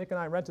available. So Nick and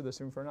I rented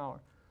this room for an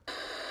hour.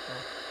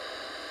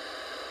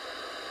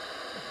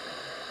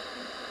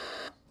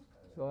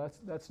 So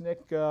that's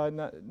Nick,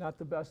 not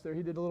the best there.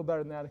 He did a little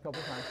better than that a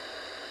couple times.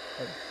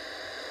 But,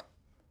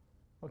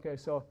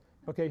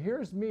 okay,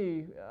 here's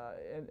me,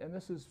 and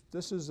this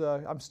is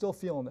I'm still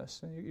feeling this,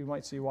 and you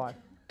might see why.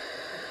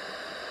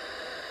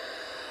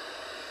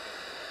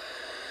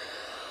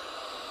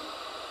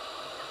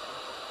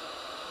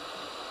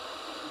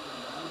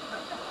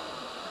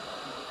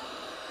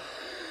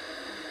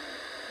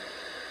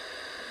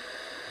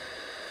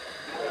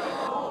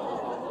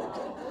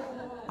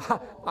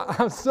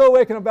 I'm still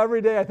waking up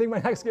every day. I think my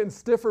neck's getting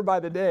stiffer by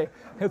the day.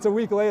 It's a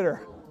week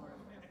later.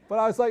 But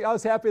I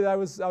was happy that I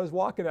was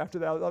walking after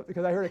that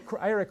because I heard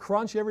a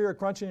crunch. You ever hear a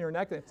crunch in your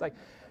neck? It's like,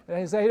 and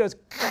I say it was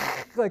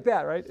like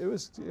that, right? It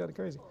was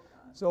crazy.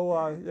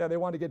 So yeah, they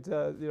wanted to get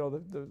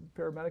the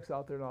paramedics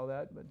out there and all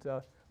that.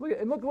 But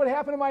look what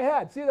happened to my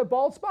head. See the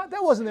bald spot?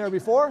 That wasn't there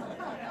before.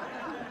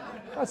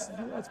 That's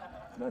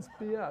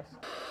BS.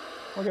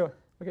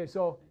 Okay.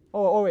 So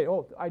wait.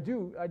 I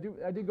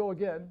did go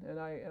again, and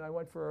I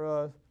went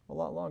for a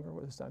lot longer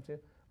this time. See,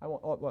 I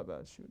won't.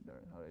 Shoot!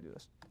 How did I do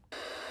this?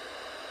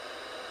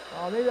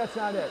 Oh, maybe that's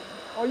not it.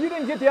 Oh, you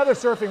didn't get the other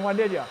surfing one,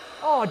 did you?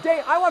 Oh,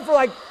 dang, I went for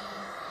like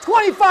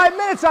 25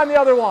 minutes on the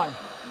other one.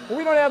 Well,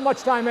 we don't have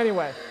much time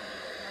anyway.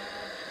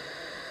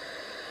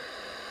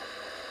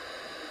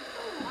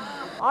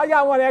 I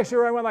got one extra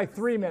where I went like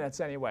 3 minutes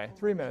anyway.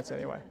 3 minutes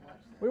anyway.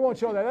 We won't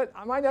show that.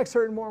 My neck's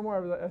hurting more and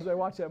more as I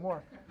watch that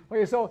more.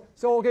 Okay, so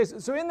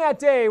in that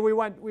day we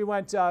went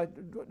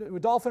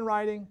dolphin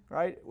riding,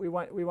 right? We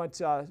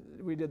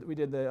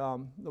did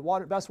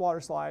the best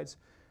water slides.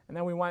 And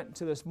then we went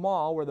to this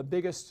mall where the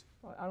biggest,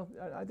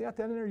 I got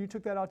that in there, you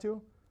took that out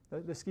too?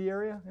 The ski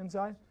area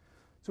inside?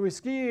 So we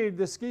skied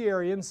the ski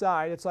area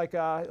inside. It's like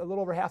a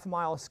little over half a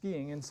mile of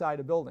skiing inside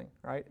a building,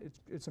 right?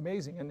 It's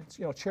amazing. And it's,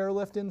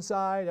 chairlift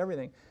inside,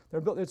 everything.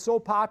 It's so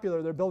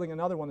popular, they're building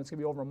another one that's going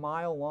to be over a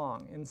mile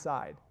long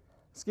inside.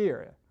 Ski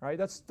area, right?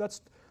 That's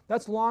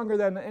longer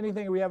than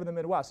anything we have in the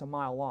Midwest, a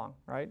mile long,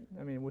 right?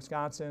 I mean,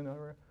 Wisconsin.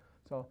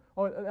 So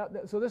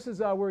this is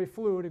where we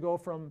flew to go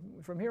from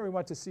here. We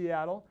went to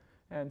Seattle.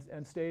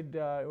 And stayed.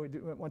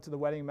 Went to the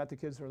wedding, met the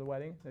kids for the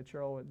wedding that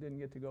Cheryl didn't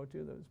get to go to.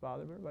 That was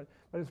bothered her, but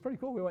it's pretty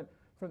cool. We went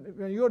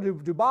when you go to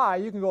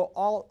Dubai, you can go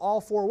all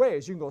four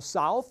ways. You can go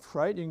south,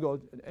 right? You can go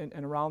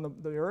and around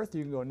the earth.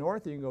 You can go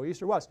north. You can go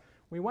east or west.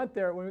 We went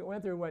there. When we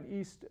went there, we went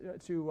east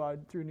to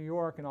through New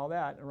York and all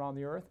that around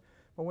the earth.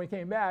 When we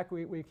came back,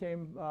 we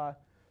came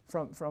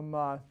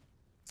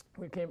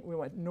we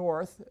went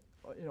north,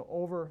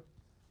 over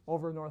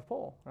North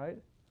Pole, right?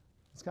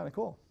 It's kind of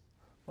cool.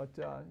 But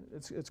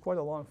it's quite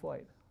a long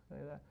flight.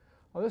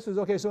 Well, this is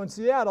okay. So in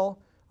Seattle,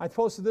 I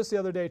posted this the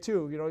other day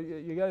too.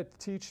 You got to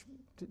teach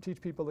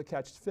people to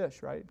catch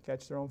fish, right?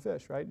 Catch their own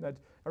fish, right? And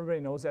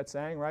everybody knows that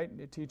saying, right?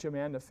 You teach a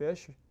man to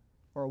fish,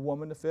 or a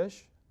woman to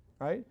fish,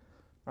 right?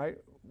 Right?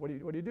 What do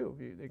you do?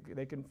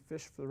 They can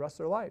fish for the rest of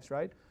their lives,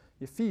 right?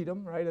 You feed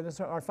them, right? And this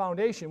is our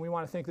foundation. We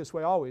want to think this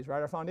way always,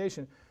 right? Our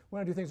foundation. We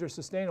want to do things that are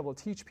sustainable.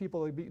 Teach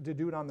people to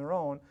do it on their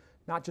own,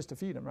 not just to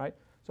feed them, right?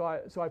 So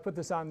I put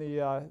this on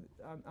the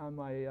on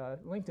my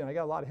LinkedIn. I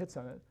got a lot of hits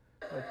on it.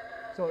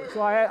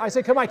 So I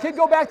said, "Can my kid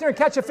go back there and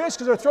catch a fish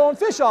because they're throwing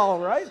fish all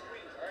over, right?"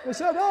 They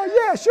said, "Oh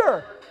yeah,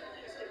 sure."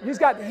 He's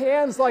got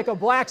hands like a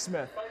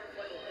blacksmith.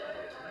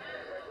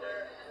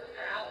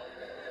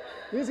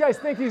 These guys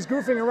think he's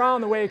goofing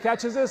around the way he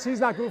catches this. He's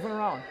not goofing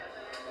around.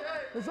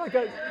 It's like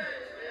a.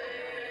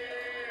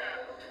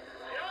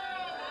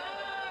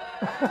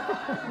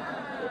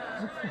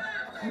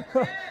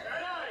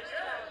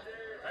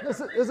 This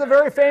is a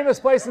very famous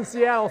place in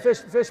Seattle,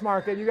 fish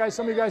market.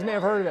 Some of you guys may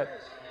have heard of it.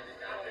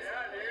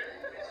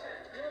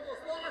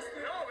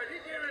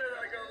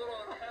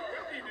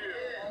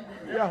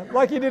 Yeah,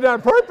 like he did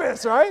on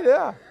purpose, right?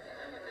 Yeah.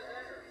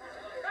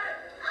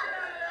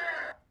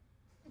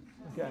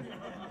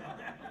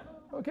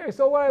 Okay,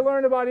 so what I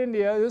learned about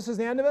India, this is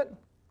the end of it.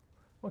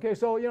 Okay,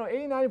 so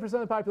 80-90% of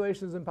the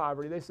population is in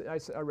poverty. I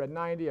read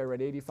 90, I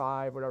read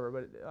 85, whatever,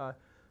 but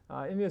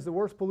India is the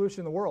worst pollution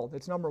in the world.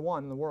 It's number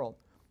one in the world.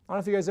 I don't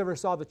know if you guys ever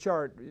saw the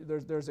chart.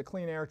 There's a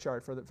clean air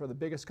chart for the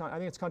biggest. I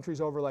think it's countries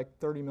over like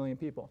 30 million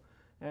people,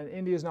 And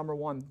India is number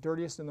one,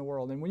 dirtiest in the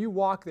world. And when you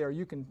walk there,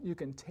 you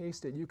can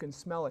taste it, you can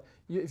smell it.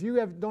 If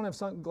you don't have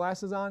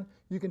sunglasses on,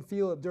 you can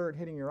feel the dirt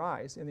hitting your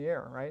eyes in the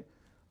air, right?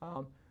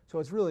 So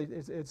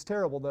it's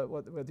terrible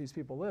what these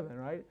people live in,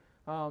 right?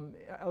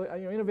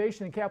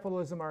 Innovation and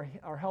capitalism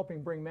are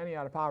helping bring many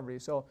out of poverty.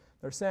 So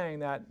they're saying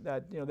that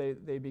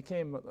they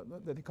became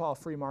what they call a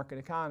free market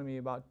economy.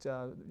 About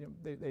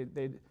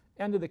they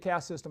ended the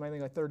caste system, I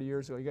think, like 30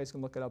 years ago. You guys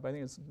can look it up. I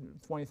think it's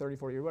 20, 30,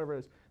 40 years, whatever it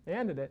is. They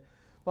ended it.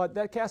 But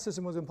that caste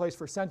system was in place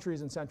for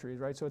centuries and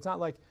centuries, right? So it's not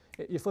like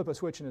you flip a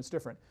switch and it's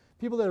different.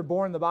 People that are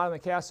born in the bottom of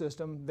the caste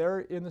system, they're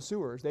in the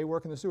sewers. They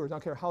work in the sewers. I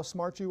don't care how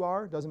smart you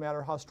are. Doesn't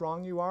matter how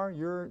strong you are.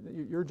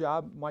 Your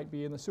job might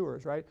be in the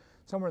sewers, right?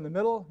 Somewhere in the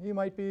middle, you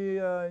might be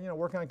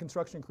working on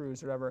construction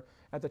crews or whatever.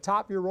 At the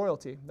top, you're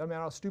royalty. Doesn't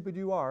matter how stupid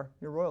you are,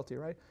 you're royalty,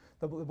 right?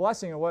 The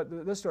blessing of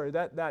what this story,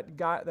 that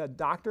guy, that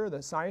doctor,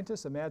 the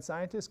scientist, the mad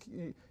scientist,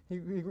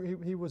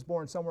 he was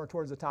born somewhere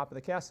towards the top of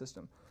the caste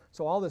system.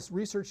 So all this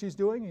research he's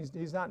doing,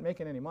 he's not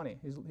making any money.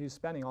 He's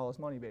spending all his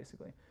money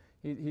basically.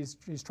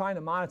 He's trying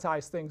to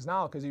monetize things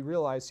now because he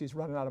realized he's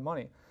running out of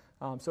money.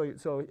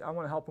 So I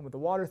want to help him with the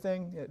water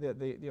thing.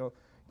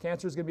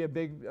 Cancer is going to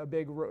be a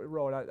big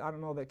road. I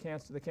don't know that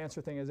the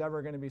cancer thing is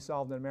ever going to be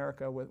solved in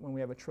America when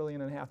we have $1.5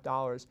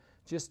 trillion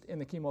just in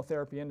the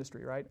chemotherapy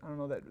industry, right? I don't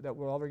know that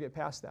we'll ever get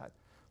past that.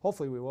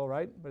 Hopefully we will,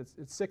 right? But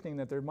it's sickening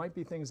that there might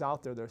be things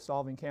out there that are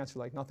solving cancer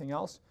like nothing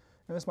else.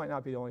 And this might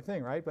not be the only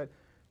thing, right? But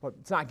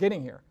it's not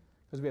getting here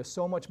because we have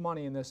so much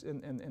money in this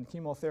in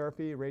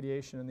chemotherapy,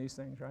 radiation, and these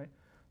things, right?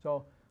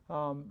 So.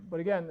 But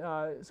again,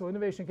 so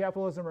innovation and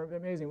capitalism are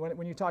amazing.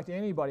 When you talk to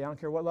anybody, I don't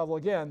care what level,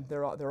 again,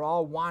 they're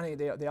all wanting,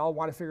 they all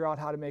want to figure out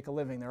how to make a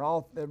living.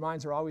 Their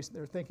minds are always,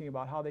 they're thinking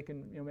about how they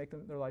can make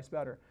their lives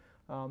better.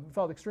 We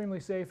felt extremely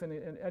safe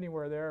in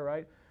anywhere there,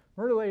 right?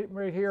 Murder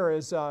rate here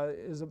is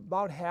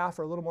about half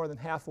or a little more than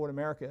half of what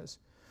America is.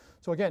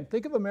 So again,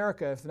 think of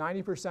America if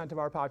 90% of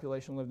our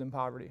population lived in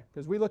poverty.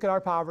 Because we look at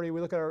our poverty,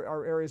 we look at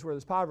our areas where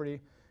there's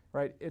poverty,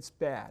 right? It's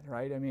bad,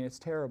 right? I mean, it's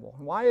terrible.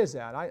 And why is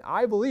that?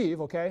 I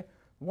believe, okay,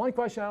 one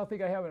question I don't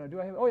think I have, do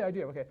I have? Oh yeah, I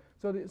do. Okay.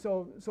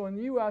 So in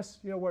the U.S.,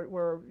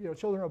 where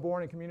children are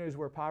born in communities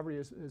where poverty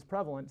is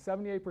prevalent,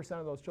 78%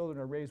 of those children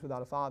are raised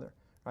without a father,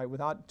 right?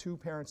 Without two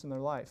parents in their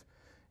life,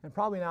 and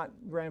probably not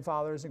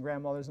grandfathers and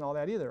grandmothers and all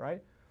that either,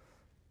 right?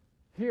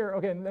 Here,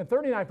 okay, and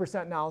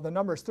 39% now. The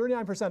number is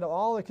 39% of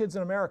all the kids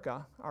in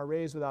America are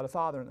raised without a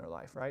father in their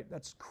life, right?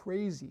 That's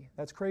crazy.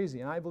 That's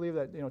crazy. And I believe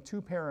that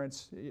two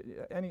parents,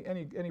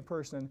 any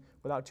person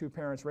without two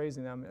parents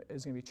raising them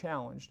is going to be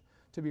challenged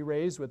to be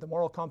raised with the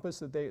moral compass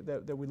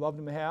that we'd love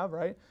them to have,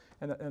 right?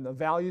 And the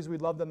values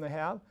we'd love them to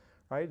have,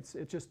 right?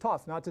 It's just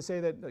tough. Not to say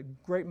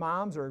that great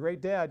moms or a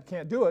great dad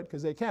can't do it,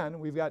 because they can.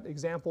 We've got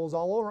examples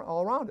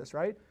all around us,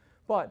 right?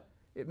 But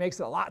it makes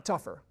it a lot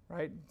tougher,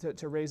 right?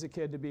 To raise a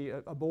kid to be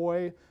a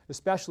boy,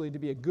 especially to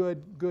be a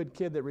good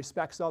kid that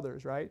respects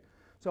others, right?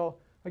 So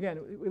again,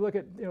 we look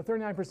at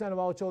 39% of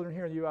all the children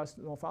here in the U.S.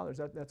 no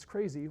fathers. That's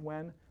crazy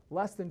when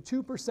less than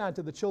 2%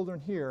 of the children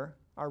here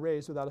are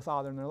raised without a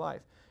father in their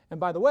life. And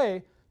by the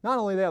way, not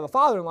only do they have a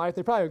father in life,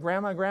 they probably have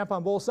grandma and grandpa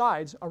on both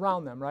sides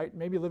around them, right?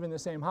 Maybe live in the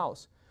same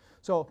house.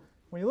 So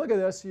when you look at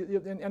this,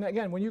 and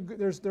again,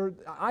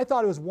 I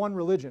thought it was one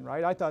religion,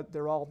 right? I thought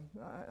they were all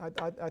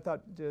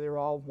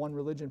one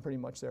religion pretty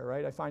much there,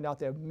 right? I find out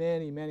they have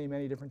many, many,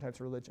 many different types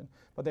of religion,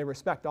 but they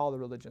respect all the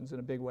religions in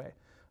a big way.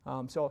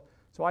 So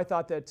I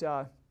thought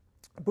that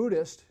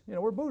Buddhist,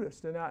 we're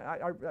Buddhist, and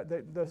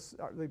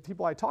the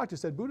people I talked to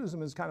said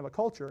Buddhism is kind of a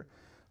culture.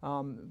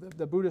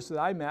 The Buddhists that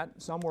I met,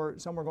 some were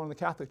going to the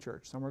Catholic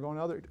Church, some were going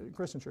to other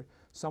Christian church,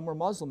 some were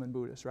Muslim and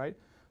Buddhist, right?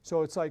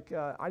 So it's like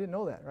I didn't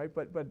know that, right?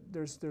 But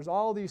there's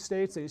all these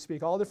states that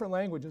speak all different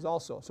languages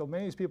also. So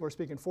many of these people are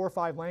speaking 4 or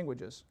 5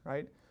 languages,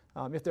 right?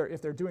 If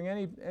they're doing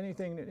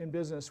anything in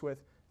business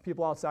with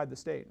people outside the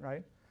state,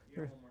 right?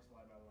 You have one more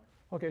slide, by the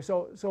way.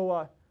 Okay,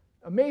 so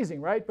amazing,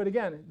 right? But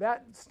again,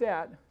 that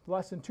stat,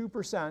 less than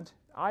 2%,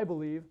 I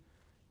believe,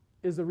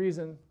 is the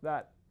reason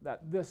that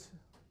this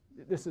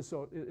is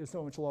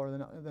so much lower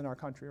than our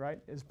country, right?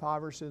 As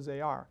impoverished as they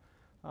are.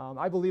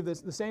 I believe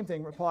the same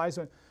thing applies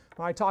when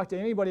I talk to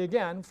anybody,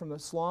 again, from the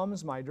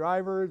slums, my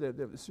driver,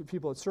 the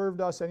people that served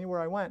us anywhere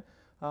I went,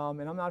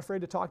 and I'm not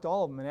afraid to talk to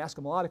all of them and ask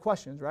them a lot of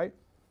questions, right?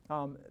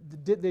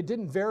 They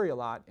didn't vary a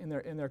lot in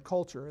their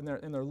culture,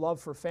 in their love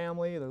for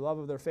family, their love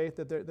of their faith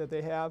that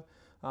they have,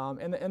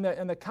 and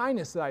the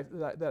kindness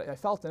that I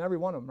felt in every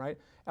one of them, right?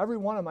 Every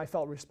one of them I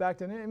felt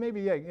respect, and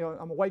maybe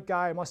I'm a white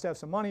guy, I must have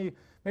some money,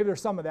 maybe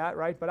there's some of that,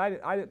 right? But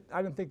I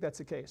didn't think that's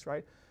the case,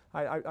 right?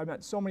 I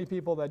met so many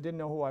people that didn't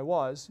know who I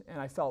was, and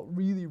I felt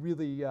really,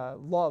 really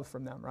love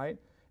from them, right?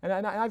 And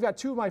I've got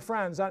 2 of my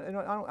friends. I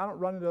don't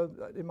run into,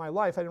 in my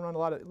life, I didn't run a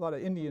lot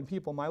of Indian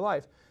people in my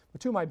life,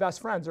 but 2 of my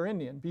best friends are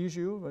Indian.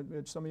 Bijou,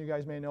 which some of you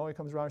guys may know, he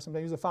comes around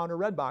sometimes. He's the founder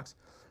of Redbox.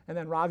 And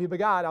then Ravi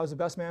Bhagat, I was the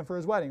best man for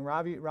his wedding.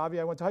 Ravi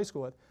I went to high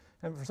school with.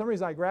 And for some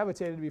reason, I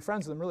gravitated to be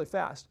friends with him really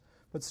fast.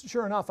 But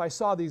sure enough, I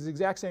saw these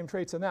exact same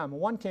traits in them.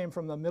 One came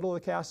from the middle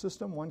of the caste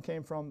system. One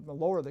came from the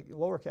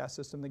lower caste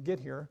system to get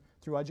here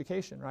through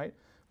education, right?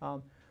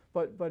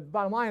 But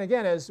bottom line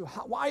again is,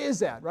 why is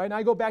that, right? And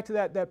I go back to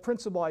that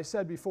principle I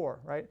said before,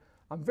 right?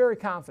 I'm very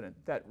confident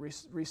that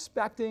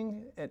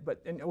respecting,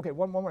 okay,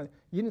 one more thing.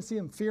 You didn't see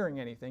them fearing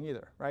anything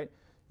either, right?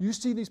 You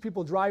see these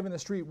people driving the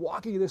street,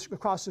 walking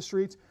across the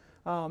streets.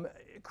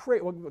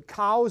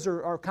 Cows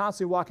are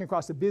constantly walking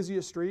across the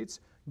busiest streets.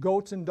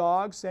 Goats and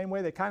dogs, same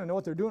way. They kind of know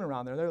what they're doing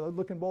around there. They're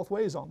looking both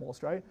ways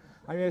almost, right?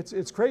 I mean,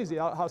 it's crazy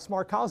how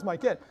smart cows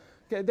might get.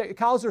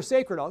 Cows are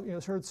sacred.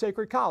 It's heard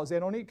sacred cows. They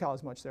don't eat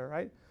cows much there,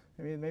 right?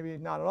 I mean, maybe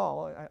not at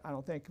all. I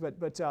don't think.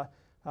 But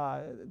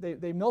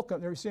they milk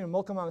them. You're seeing them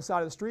milk them on the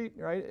side of the street,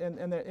 right? And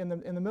in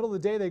the middle of the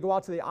day, they go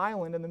out to the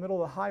island in the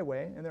middle of the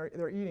highway, and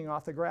they're eating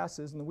off the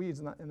grasses and the weeds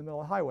in the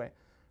middle of the highway,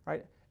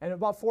 right? And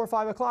about 4 or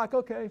 5 o'clock,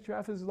 okay,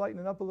 traffic is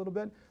lightening up a little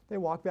bit. They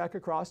walk back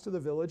across to the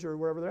village or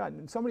wherever they're at.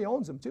 And somebody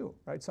owns them too,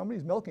 right?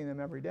 Somebody's milking them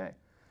every day.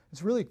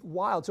 It's really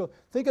wild. So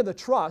think of the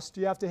trust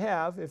you have to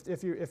have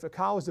if a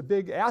cow is a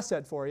big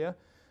asset for you,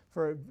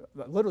 for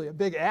literally a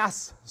big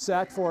ass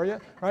set for you,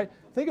 right?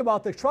 Think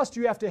about the trust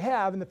you have to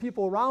have in the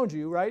people around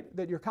you, right?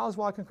 That your cow's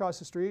walking across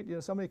the street,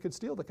 somebody could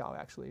steal the cow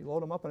actually,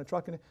 load them up in a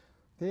truck, and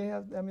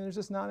there's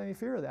just not any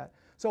fear of that.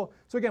 So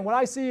again, what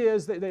I see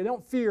is that they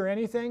don't fear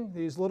anything.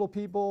 These little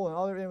people and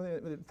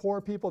other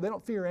poor people, they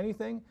don't fear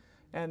anything,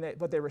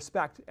 but they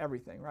respect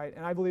everything, right?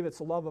 And I believe it's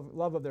the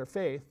love of their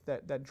faith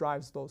that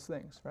drives those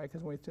things, right?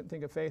 Because when we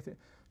think of faith,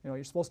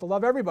 you're supposed to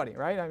love everybody,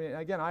 right? I mean,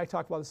 again, I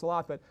talk about this a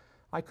lot, but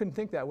I couldn't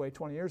think that way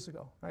 20 years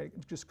ago, right?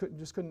 Just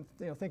couldn't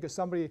think of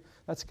somebody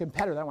that's a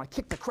competitor that I want to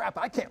kick the crap.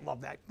 I can't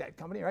love that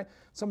company, right?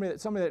 Somebody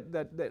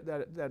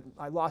that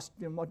I lost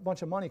a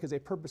bunch of money because they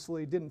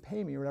purposefully didn't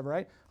pay me or whatever,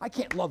 right? I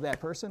can't love that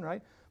person,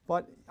 right?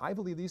 But I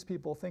believe these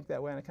people think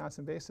that way on a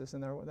constant basis,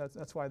 and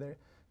that's why they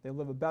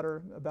live a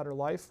better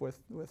life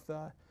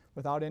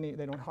without any.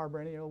 They don't harbor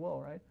any ill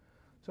will, right?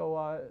 So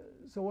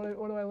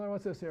what do I learn?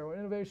 What's this here?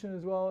 Innovation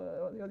as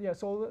well. Yeah.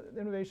 So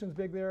innovation is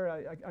big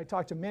there. I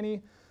talked to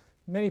many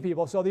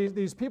people. So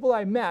these people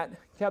I met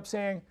kept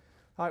saying,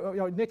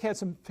 Nick had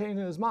some pain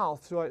in his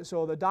mouth.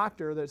 So the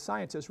doctor, the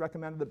scientist,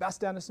 recommended the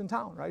best dentist in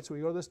town, right? So we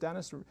go to this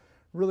dentist,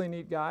 really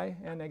neat guy,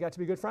 and I got to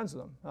be good friends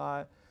with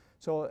him.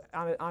 So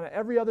on an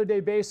every other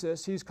day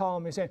basis, he's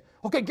calling me saying,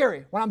 "Okay,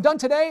 Gary, when I'm done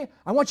today,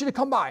 I want you to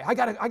come by. I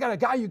got a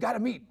guy you got to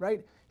meet,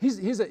 right?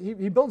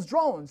 He builds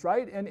drones,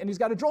 right? And he's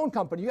got a drone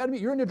company. You got to meet.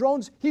 You're into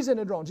drones. He's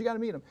into drones. You got to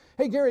meet him.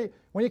 Hey, Gary,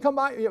 when you come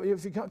by,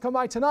 if you come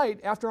by tonight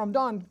after I'm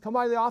done, come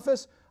by the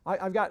office.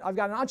 I've got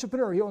an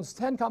entrepreneur. He owns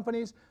 10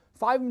 companies.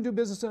 5 of them do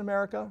business in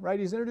America, right?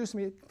 He's introduced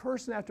me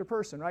person after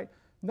person, right?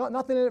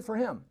 Nothing in it for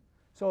him.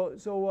 So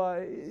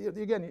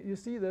again, you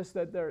see this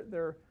that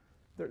they're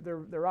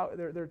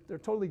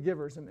totally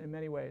givers in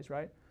many ways,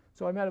 right?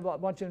 So I met a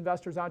bunch of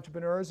investors,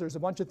 entrepreneurs. There's a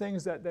bunch of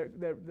things that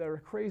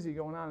are crazy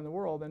going on in the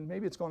world, and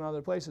maybe it's going on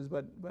other places,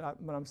 but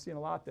I'm seeing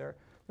a lot there.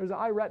 There's an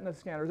eye retina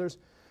scanner. There's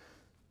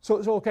a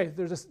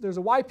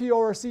YPO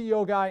or a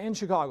CEO guy in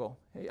Chicago.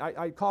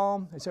 I call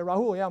him. I say,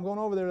 Rahul, yeah, I'm going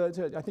over there.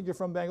 I think you're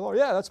from Bangalore.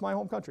 Yeah, that's my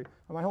home country,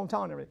 or my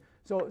hometown and everything.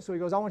 So he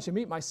goes, I want you to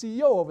meet my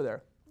CEO over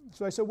there.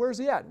 So I said, where's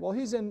he at? Well,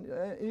 he's in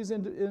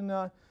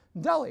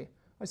Delhi.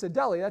 I said,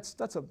 Delhi,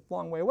 that's a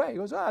long way away. He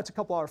goes, it's a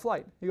couple-hour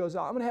flight. He goes,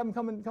 I'm going to have him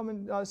come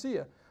and see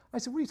you. I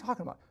said, what are you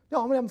talking about? No,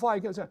 I'm going to have him fly.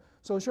 He goes,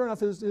 so sure enough,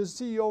 his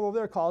CEO over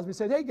there calls me and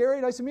said, hey, Gary,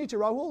 nice to meet you.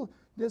 Rahul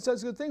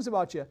says good things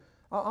about you.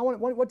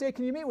 What day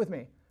can you meet with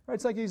me? Right,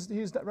 it's like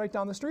he's right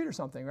down the street or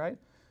something, right?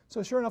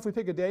 So sure enough, we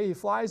pick a day. He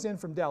flies in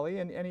from Delhi,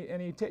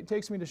 and he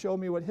takes me to show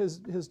me what his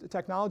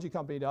technology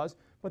company does.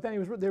 But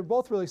then they were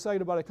both really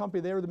excited about a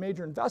company they were the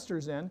major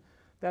investors in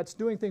that's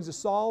doing things to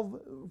solve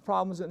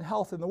problems in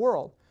health in the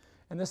world.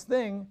 And this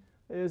thing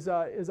is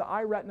an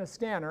eye retina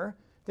scanner.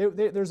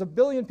 There's 1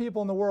 billion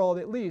people in the world,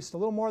 at least, a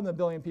little more than 1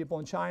 billion people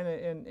in China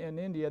and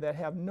India that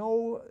have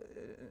no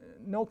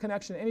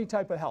connection to any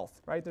type of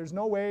health, right? There's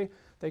no way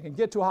they can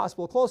get to a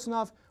hospital close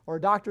enough or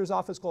a doctor's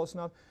office close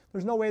enough.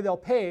 There's no way they'll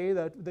pay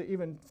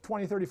even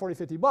 20, 30, 40,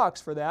 50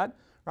 bucks for that,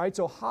 right?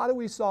 So how do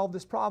we solve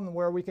this problem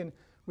where we can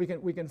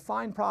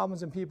find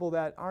problems in people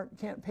that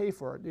can't pay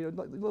for it,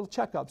 little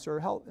checkups or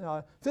health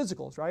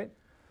physicals, right?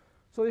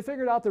 So they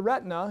figured out the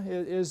retina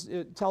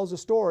it tells a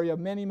story of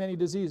many, many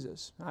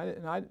diseases.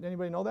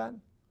 Anybody know that?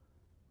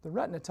 The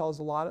retina tells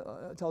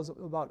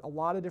about a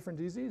lot of different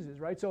diseases,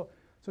 right? So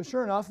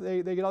sure enough,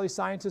 they get all these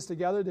scientists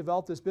together,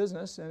 develop this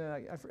business, and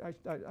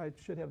I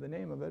should have the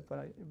name of it,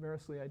 but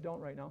embarrassingly I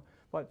don't right now.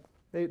 But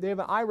they have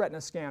an eye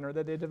retina scanner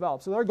that they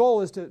developed. So their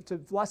goal is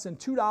to less than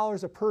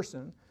 $2 a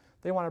person.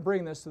 They want to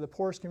bring this to the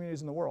poorest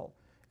communities in the world.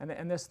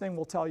 And this thing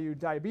will tell you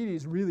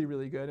diabetes really,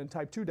 really good, and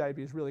type 2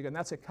 diabetes really good. And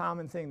that's a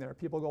common thing there.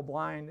 People go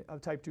blind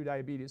of type 2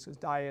 diabetes because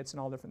diets and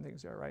all different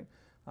things there, right?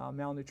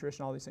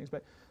 Malnutrition, all these things.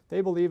 But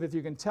they believe if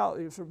you can tell,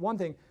 for one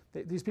thing,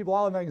 these people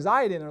all have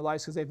anxiety in their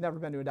lives because they've never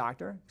been to a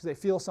doctor, because they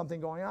feel something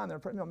going on.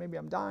 They're, maybe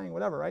I'm dying,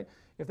 whatever, right?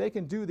 If they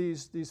can do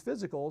these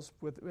physicals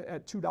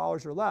at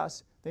 $2 or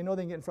less, they know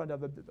they can get in front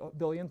of 1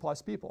 billion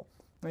plus people.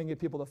 They can get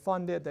people to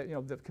fund it. That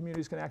the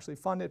communities can actually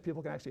fund it.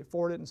 People can actually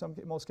afford it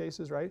in most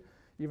cases, right?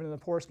 Even in the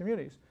poorest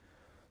communities.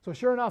 So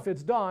sure enough,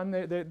 it's done.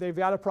 They've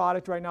got a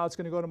product right now. It's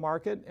going to go to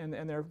market, and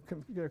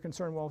they're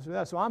concerned well with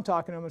that. So I'm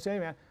talking to them and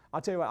saying, man,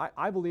 I'll tell you what,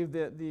 I believe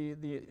that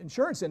the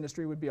insurance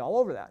industry would be all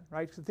over that,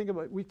 right? So think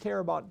about, we care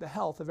about the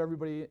health of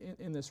everybody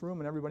in this room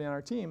and everybody on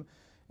our team,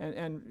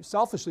 and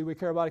selfishly we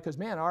care about it because,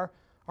 man, our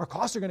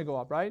costs are going to go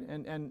up, right?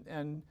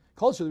 And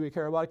culturally we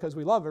care about it because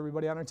we love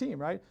everybody on our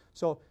team, right?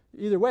 So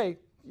either way,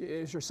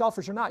 if you're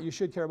selfish or not, you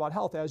should care about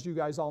health, as you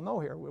guys all know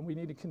here. We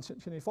need to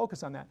continue to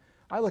focus on that.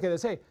 I look at it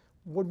as, hey,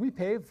 would we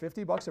pay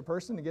 $50 a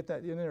person to get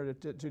that in there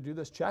to do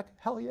this check?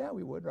 Hell yeah,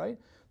 we would, right?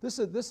 This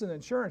is an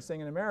insurance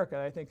thing in America.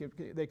 I think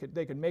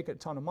they could make a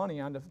ton of money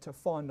on to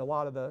fund a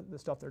lot of the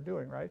stuff they're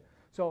doing, right?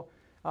 So,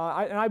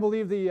 I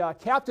believe the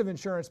captive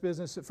insurance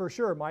business for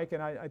sure, Mike,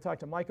 and I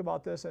talked to Mike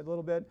about this a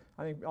little bit.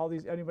 I think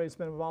anybody that's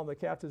been involved with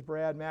the captives,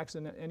 Brad, Max,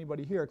 and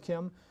anybody here,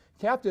 Kim,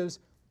 captives,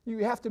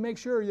 you have to make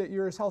sure that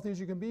you're as healthy as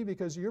you can be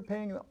because you're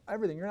paying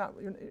everything.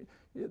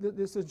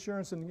 This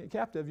insurance and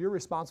captive, you're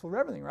responsible for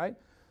everything, right?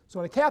 So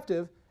in a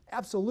captive,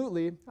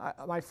 absolutely,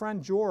 my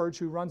friend George,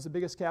 who runs the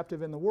biggest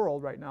captive in the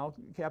world right now,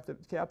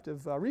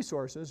 Captive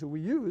Resources, who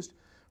we used,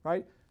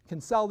 right, can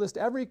sell this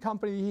to every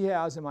company he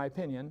has, in my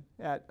opinion,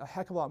 at a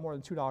heck of a lot more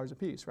than $2 a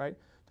piece, right,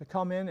 to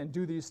come in and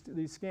do these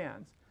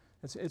scans.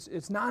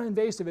 It's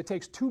non-invasive. It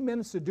takes 2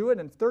 minutes to do it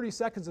and 30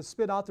 seconds to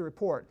spit out the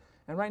report.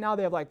 And right now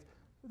they have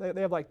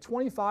like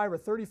 25 or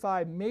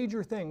 35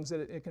 major things that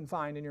it can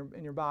find in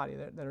your body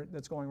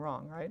that's going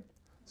wrong, right?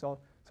 So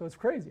it's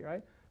crazy,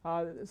 right?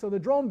 So the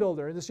drone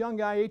builder, this young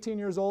guy, 18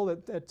 years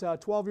old,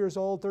 at 12 years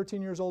old,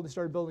 13 years old, he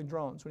started building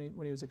drones when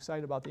he was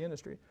excited about the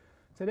industry.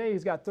 Today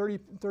he's got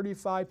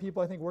 35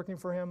 people, I think, working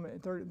for him.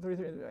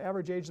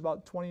 Average age is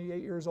about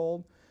 28 years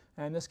old,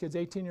 and this kid's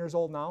 18 years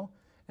old now.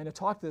 And to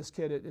talk to this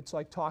kid, it's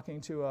like talking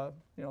to a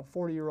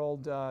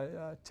 40-year-old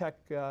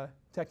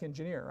tech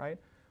engineer, right?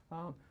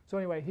 So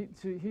anyway,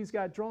 he's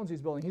got drones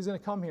he's building. He's going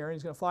to come here and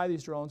he's going to fly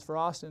these drones for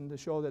Austin to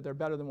show that they're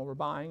better than what we're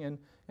buying, and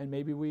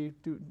maybe we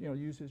do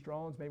use his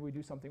drones. Maybe we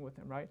do something with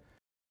them, right?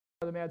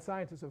 The mad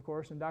scientists, of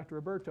course, and Dr.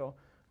 Roberto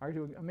are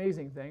doing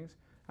amazing things.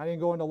 I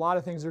didn't go into a lot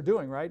of things they're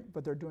doing, right?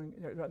 But they're doing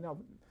now.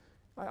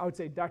 I would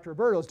say Dr.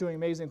 Roberto is doing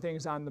amazing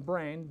things on the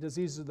brain,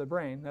 diseases of the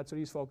brain. That's what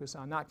he's focused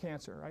on, not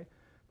cancer, right?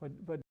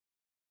 But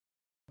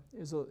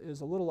is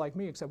a little like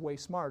me, except way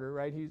smarter,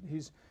 right?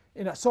 He's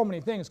in so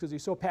many things because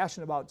he's so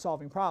passionate about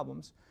solving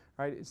problems,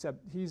 right? Except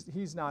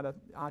he's not an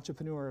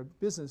entrepreneur,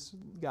 business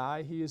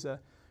guy. He is a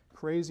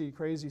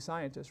crazy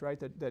scientist, right?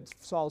 That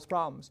solves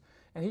problems,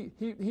 and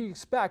he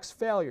expects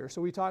failure.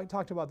 So we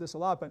talked about this a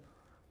lot, but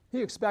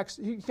he kind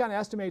of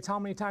estimates how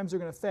many times they're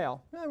going to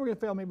fail. We're going to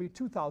fail maybe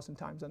 2,000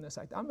 times on this.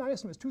 My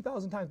estimate is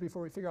 2,000 times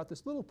before we figure out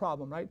this little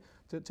problem, right?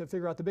 To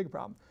figure out the big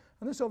problem.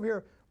 And this over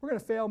here, we're going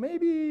to fail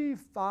maybe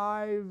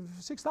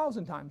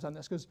 6,000 times on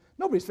this because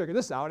nobody's figured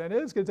this out, and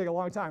it's going to take a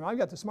long time. I've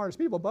got the smartest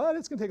people, but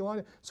it's going to take a long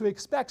time. So he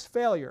expects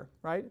failure,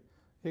 right?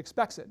 He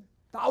expects it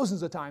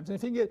thousands of times. And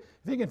if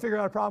he can figure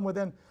out a problem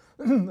within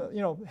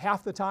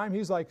half the time,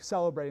 he's like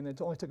celebrating that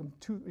it only took him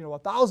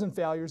 1,000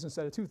 failures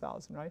instead of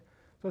 2,000, right?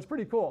 So it's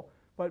pretty cool.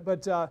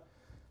 But so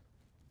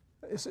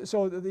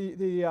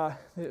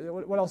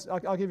what else?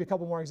 I'll give you a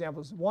couple more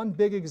examples. One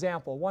big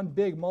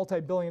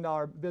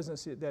multi-billion-dollar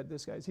business that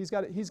this guy's. He's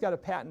got a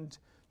patent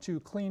to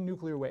clean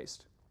nuclear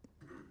waste.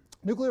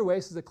 Nuclear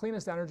waste is the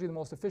cleanest energy, the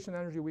most efficient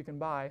energy we can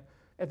buy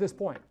at this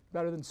point.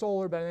 Better than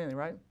solar, better than anything,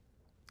 right?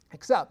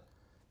 Except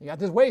you got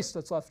this waste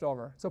that's left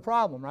over. It's a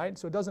problem, right?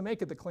 So it doesn't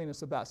make it the cleanest,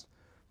 the best.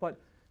 But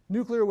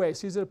nuclear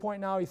waste, he's at a point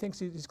now he thinks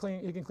he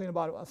can clean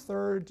about a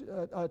third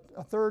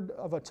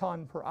of a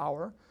ton per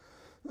hour.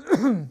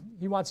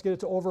 He wants to get it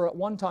to over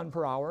 1 ton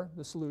per hour,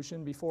 the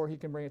solution, before he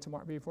can bring it to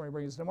before he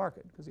brings it to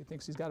market, because he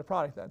thinks he's got a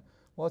product then.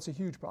 Well, it's a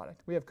huge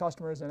product. We have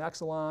customers in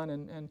Exelon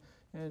and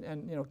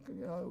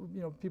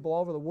people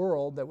all over the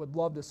world that would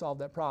love to solve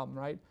that problem,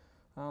 right?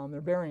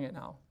 They're bearing it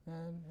now,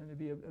 and it'd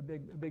be a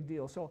big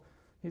deal. So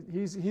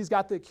he's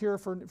got the cure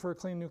for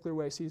clean nuclear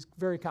waste. He's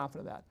very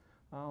confident of that.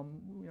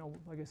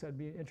 Like I said, it'd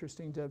be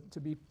interesting to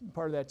be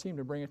part of that team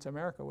to bring it to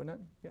America, wouldn't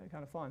it? Yeah,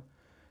 kind of fun.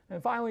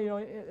 And finally,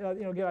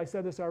 again, I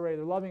said this already,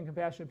 they're loving,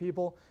 compassionate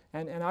people,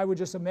 and I would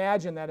just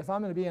imagine that if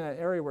I'm going to be in an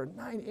area where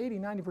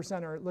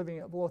 90% are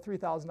living below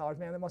 $3,000,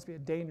 man, that must be a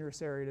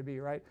dangerous area to be,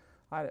 right?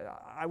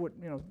 I would,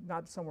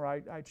 not somewhere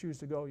I choose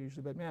to go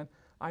usually, but man,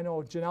 I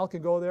know Janelle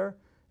can go there,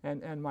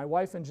 and my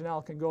wife and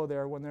Janelle can go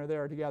there when they're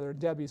there together.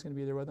 Debbie's going to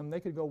be there with them. They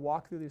could go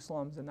walk through these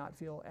slums and not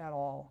feel at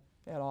all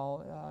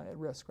at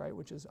risk, right?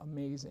 Which is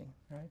amazing,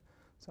 right?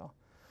 So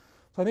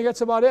I think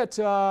that's about it.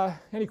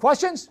 Any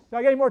questions? Do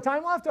I get any more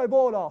time left? Did I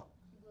blow it all?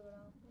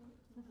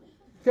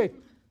 Okay,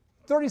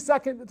 30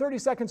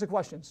 seconds of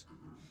questions.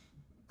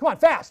 Come on,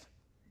 fast.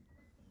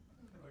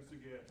 Price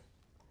of gas.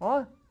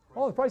 Huh?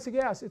 Oh, the price of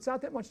gas. It's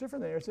not that much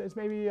different there. It's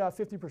maybe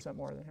 50%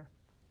 more than here.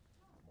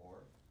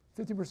 More?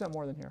 50%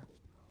 more than here.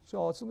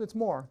 So it's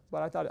more,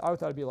 but I thought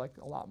it'd be like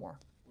a lot more.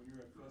 When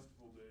you're at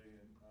festival day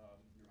and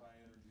your high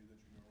energy that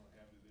you normally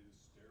have, do they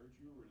just stare at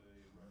you, or do they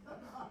recognize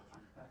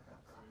that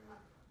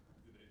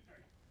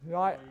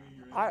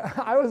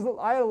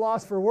I had a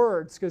loss for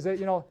words because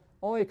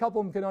only a couple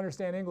of them can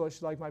understand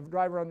English. Like my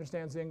driver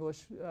understands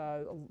English,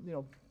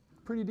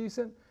 pretty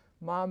decent.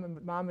 Mom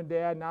and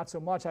Dad, not so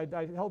much. I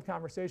held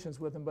conversations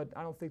with them, but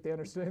I don't think they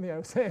understood anything I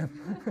was saying.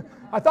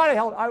 I thought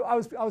I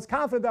was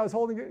confident that I was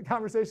holding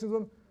conversations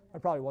with them. I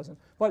probably wasn't.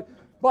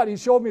 But he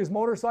showed me his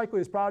motorcycle.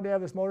 He's proud to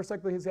have this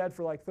motorcycle he's had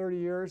for like 30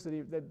 years.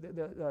 His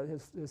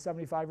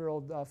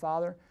 75-year-old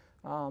father.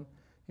 So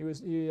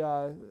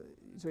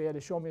he had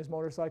to show me his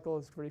motorcycle.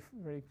 It's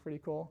pretty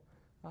cool.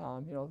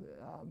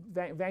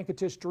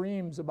 Venkatesh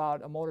dreams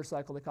about a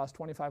motorcycle that costs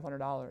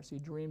 $2,500. He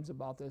dreams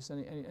about this,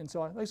 and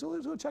so let's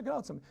go check it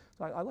out. So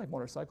I like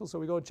motorcycles, so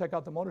we go check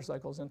out the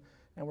motorcycles, and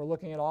we're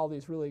looking at all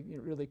these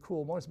really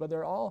cool motorcycles, but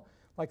they're all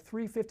like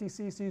 350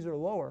 cc's or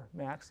lower,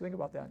 Max. Think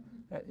about that.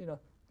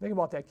 Think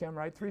about that, Kim.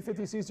 Right?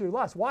 350 cc or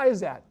less. Why is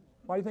that?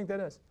 Why do you think that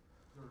is?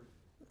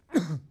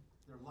 They're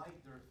light.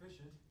 They're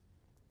efficient.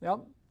 Yep.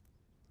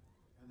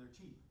 And they're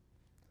cheap.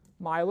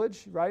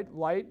 Mileage, right?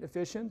 Light,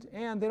 efficient,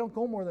 and they don't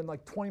go more than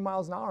like 20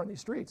 miles an hour on these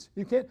streets.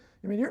 You can't.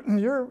 I mean,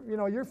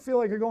 you feel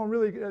like you're going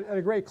really at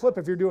a great clip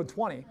if you're doing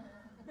 20.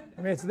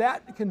 I mean, it's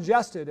that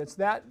congested. It's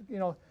that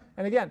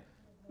And again,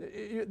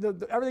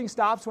 everything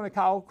stops when a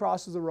cow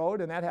crosses the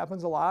road, and that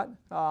happens a lot.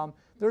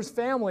 There's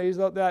families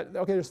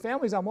there's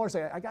families on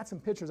motorcycles. I got some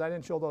pictures. I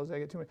didn't show those. I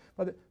get too many.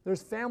 But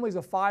there's families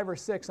of 5 or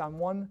 6 on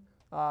one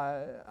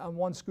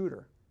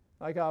scooter,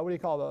 like what do you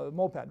call the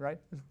moped, right?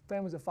 There's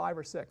families of 5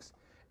 or 6,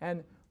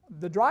 and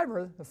the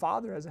driver, the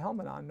father, has a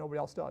helmet on. Nobody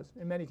else does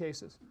in many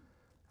cases.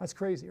 That's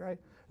crazy, right?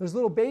 There's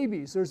little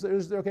babies. There's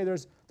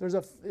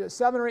a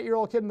 7 or 8 year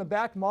old kid in the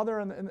back, mother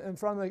in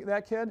front of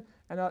that kid,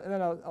 and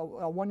then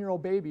a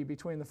 1-year-old baby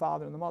between the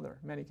father and the mother.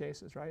 In many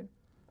cases, right?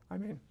 I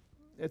mean,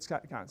 it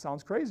kind of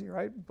sounds crazy,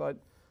 right? But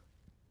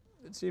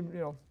it seems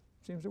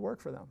to work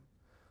for them.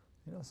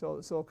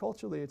 So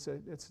culturally,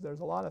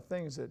 there's a lot of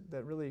things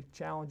that really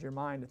challenge your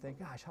mind to think,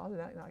 gosh, how did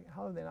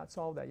they not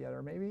solve that yet?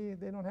 Or maybe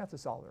they don't have to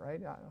solve it,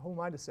 right? Who am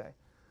I to say?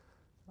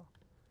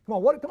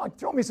 Come on,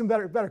 throw me some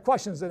better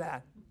questions than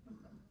that.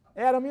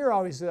 Adam, you're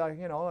always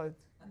an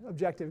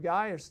objective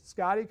guy. Or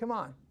Scotty, come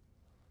on.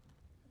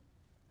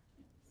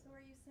 So are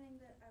you saying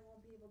that I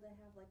won't be able to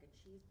have like a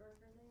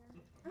cheeseburger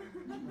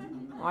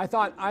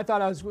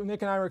there?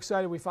 Nick and I were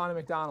excited. We found a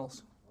McDonald's.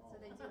 So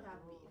they do have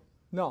beef.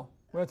 No.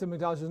 We went to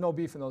McDonald's. There's no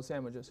beef in those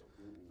sandwiches.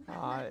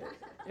 I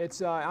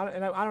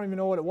don't even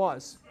know what it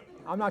was.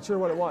 I'm not sure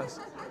what it was.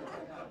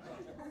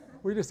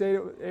 We just ate it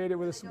with a. They don't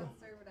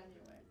serve it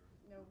anyway.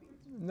 No beef.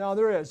 No,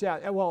 there is.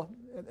 Yeah. Well,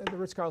 at the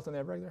Ritz-Carlton, they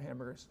have regular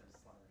hamburgers.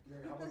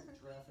 Gary, how about the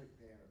traffic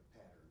patterns?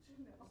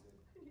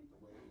 Is it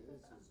the way it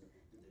is?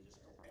 Do they just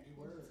go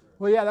anywhere?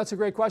 Well, yeah, that's a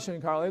great question,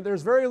 Carly. There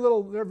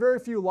are very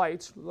few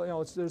lights.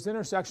 There's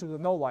intersections with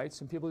no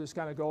lights, and people just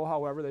kind of go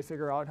however they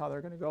figure out how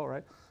they're going to go,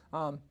 right?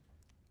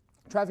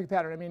 Traffic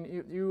pattern. I mean,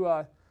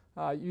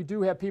 you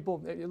do have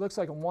people. It looks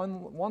like a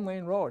one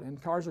lane road,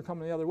 and cars are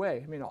coming the other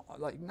way. I mean,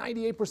 like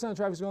 98% of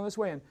traffic is going this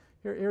way, and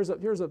here's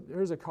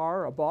a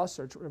car, a bus,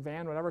 or a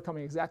van, whatever,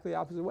 coming exactly the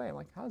opposite way. I'm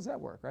like, how does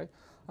that work, right?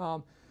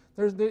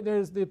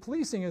 The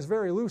policing is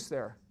very loose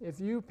there. If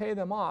you pay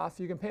them off,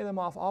 you can pay them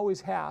off always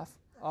half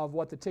of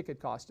what the ticket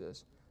cost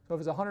is. So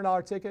if it's a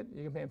 $100 ticket,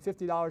 you can pay them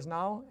 $50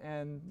 now,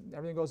 and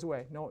everything goes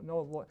away.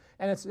 No,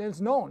 and it's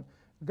known.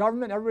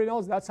 Government, everybody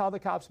knows that's how the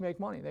cops make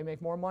money. They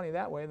make more money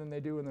that way than they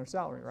do in their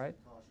salary, right?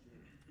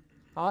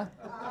 Huh?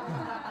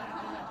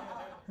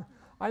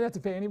 I didn't have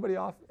to pay anybody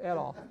off at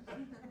all.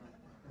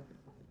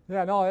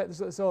 Yeah, no,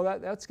 so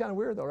that's kind of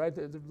weird though, right?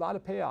 There's a lot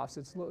of payoffs.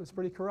 It's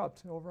pretty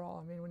corrupt overall.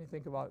 I mean, when you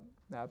think about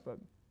that, but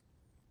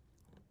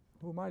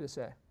who am I to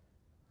say? I have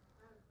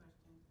a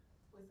question.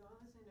 With all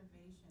this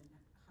innovation,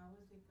 how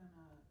is it going to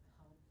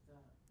help the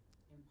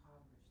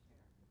impoverished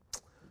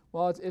there?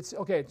 Well, it's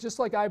okay. Just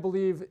like I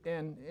believe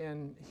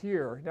in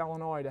here in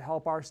Illinois to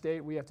help our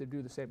state, we have to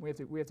do the same. We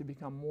have to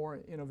become more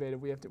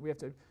innovative. We have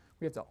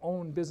to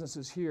own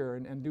businesses here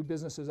and do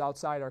businesses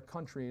outside our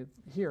country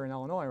here in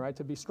Illinois, right?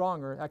 To be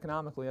stronger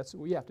economically, that's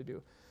what we have to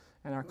do,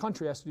 and our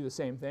country has to do the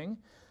same thing.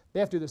 They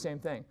have to do the same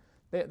thing.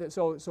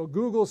 So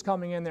Google's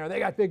coming in there. They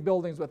got big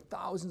buildings with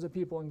thousands of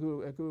people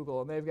at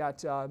Google, and they've got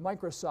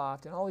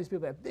Microsoft and all these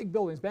people that have big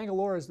buildings.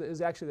 Bangalore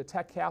is actually the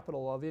tech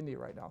capital of India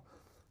right now.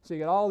 So you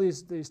get all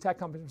these tech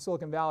companies from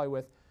Silicon Valley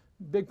with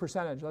big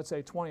percentage, let's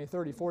say 20,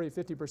 30, 40,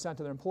 50% of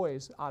their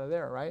employees out of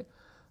there, right?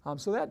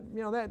 So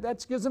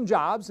that gives them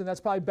jobs, and that's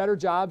probably better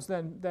jobs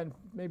than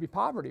maybe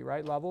poverty,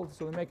 right, level.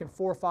 So they're making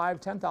 $4,000,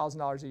 $5,000,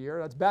 $10,000 a year.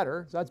 That's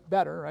better. So that's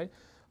better, right?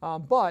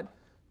 But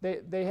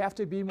they have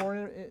to be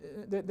more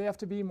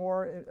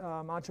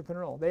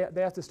entrepreneurial.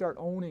 They have to start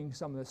owning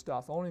some of this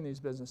stuff, owning these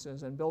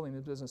businesses and building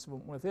the business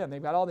within.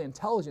 They've got all the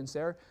intelligence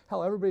there.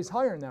 Hell, everybody's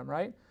hiring them,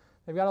 right?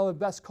 They've got all the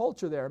best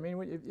culture there. I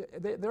mean,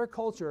 their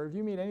culture. If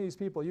you meet any of these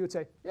people, you would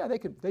say, yeah, they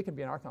can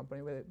be in our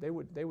company. They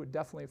would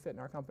definitely fit in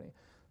our company.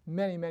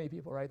 Many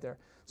people right there.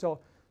 So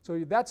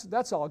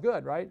that's all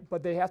good, right?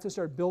 But they have to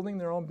start building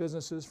their own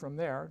businesses from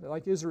there,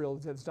 like Israel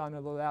has done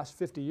in the last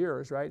 50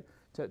 years, right?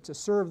 To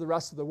serve the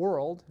rest of the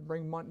world,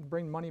 bring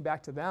money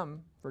back to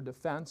them for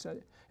defense.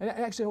 And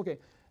actually, okay,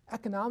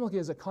 economically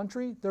as a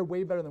country, they're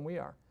way better than we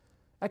are.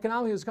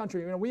 economically, this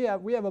country, we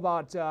have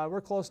about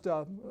we're close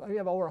to we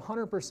have over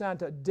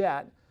 100%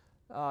 debt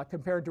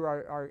compared to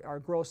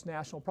our gross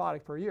national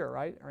product per year,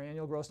 right? Our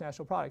annual gross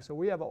national product. So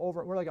we have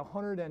we're like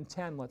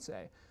 110, let's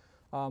say,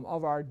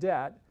 of our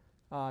debt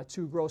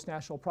to gross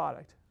national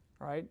product.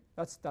 All right,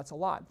 that's a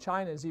lot.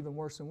 China is even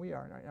worse than we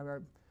are. Right? I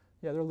mean,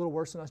 yeah, they're a little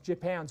worse than us.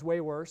 Japan's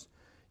way worse.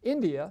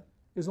 India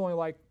is only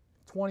like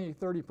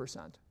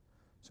 20-30%.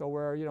 So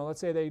where, let's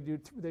say they do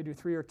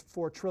 $3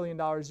 or $4 trillion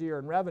a year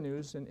in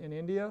revenues in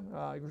India,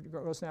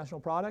 gross national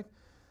product,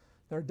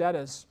 their debt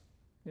is,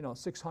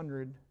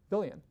 600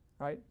 billion,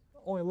 right?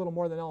 Only a little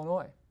more than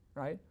Illinois,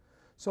 right?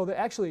 So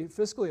actually,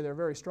 fiscally, they're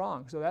very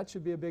strong. So that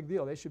should be a big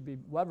deal. They should be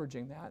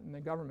leveraging that, and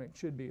the government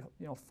should be,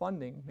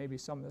 funding maybe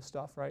some of this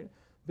stuff, right?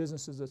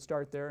 Businesses that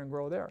start there and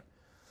grow there.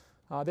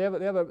 They have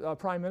a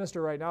prime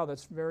minister right now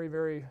that's very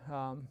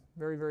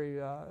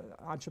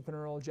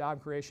entrepreneurial,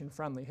 job creation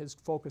friendly. His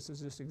focus is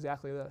just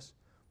exactly this.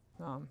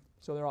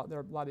 So a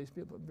lot of these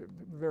people are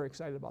very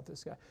excited about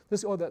this guy.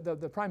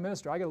 The prime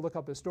minister. I got to look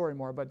up his story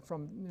more, but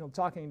from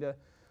talking to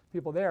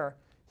people there,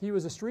 he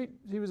was a street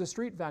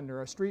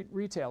vendor, a street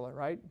retailer,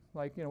 right?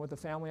 Like with the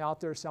family out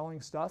there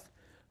selling stuff.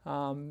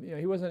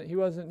 He was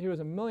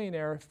a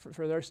millionaire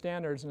for their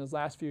standards in his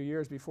last few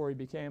years before he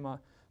became a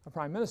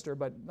prime minister,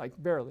 but like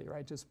barely,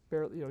 right? Just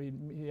barely.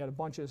 He had a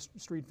bunch of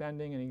street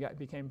vending, and he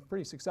became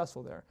pretty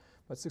successful there.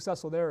 But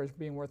successful there is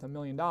being worth $1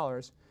 million.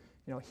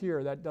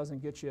 Here that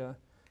doesn't get you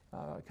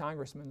a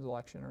congressman's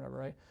election or whatever,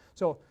 right?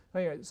 So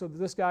anyway, so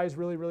this guy is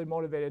really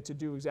motivated to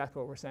do exactly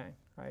what we're saying,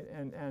 right?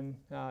 And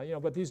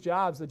but these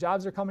jobs, the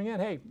jobs are coming in.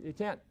 Hey, you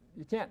can't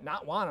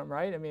not want them,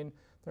 right? I mean,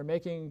 they're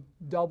making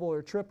double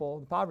or triple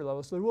the poverty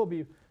level. So there will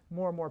be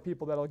more and more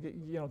people that'll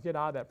get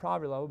out of that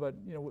poverty level, but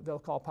they'll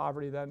call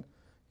poverty then.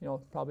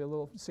 Probably a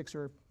little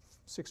 6,000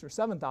 or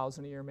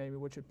 7,000 a year maybe,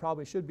 which it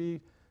probably should be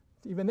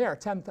even there,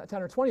 10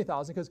 or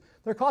 20,000, because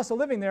their cost of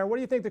living there, what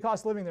do you think the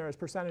cost of living there is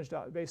percentage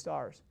based to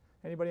ours?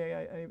 Anybody,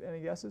 any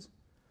guesses?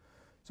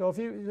 So if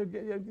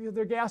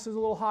their gas is a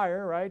little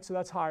higher, right, so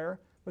that's higher,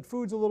 but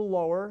food's a little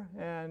lower,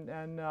 and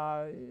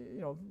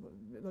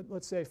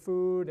let's say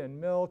food and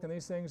milk and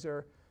these things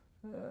are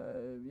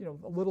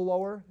a little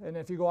lower, and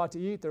if you go out to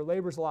eat, their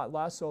labor's a lot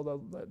less,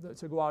 so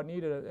to go out and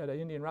eat at an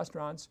Indian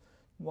restaurant's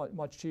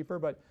much cheaper,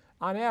 but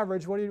on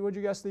average, what would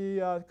you guess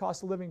the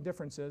cost of living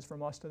difference is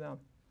from us to them?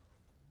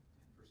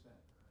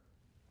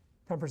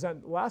 10%.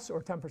 10% less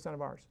or 10%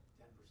 of ours?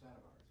 10%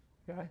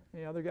 of ours. Okay.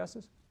 Any other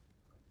guesses?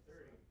 30% of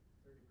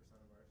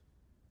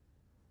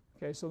ours.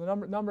 Okay. So the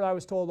number I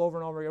was told over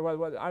and over again,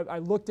 I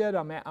looked at,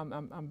 I'm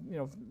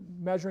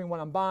measuring what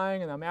I'm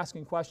buying, and I'm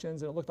asking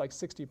questions, and it looked like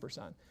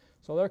 60%.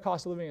 So their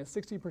cost of living is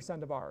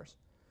 60% of ours,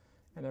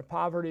 and their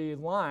poverty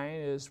line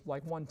is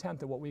like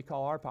 1/10 of what we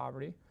call our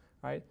poverty,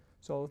 right?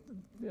 So,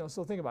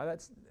 so think about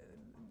it.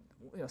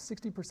 That's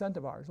 60%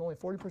 of ours, only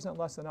 40%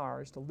 less than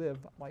ours to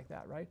live like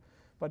that, right?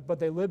 But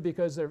they live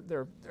because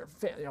their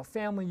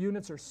family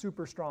units are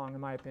super strong, in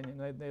my opinion.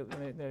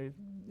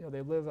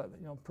 They live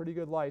pretty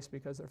good lives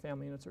because their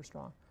family units are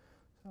strong.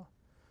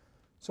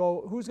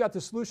 So who's got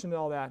the solution to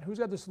all that? Who's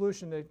got the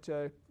solution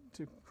to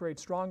create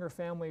stronger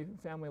family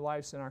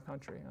lives in our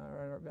country,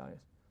 our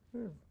values?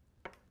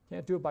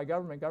 Can't do it by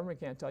government. Government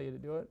can't tell you to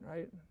do it,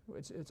 right?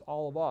 It's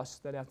all of us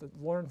that have to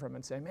learn from it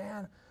and say,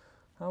 man,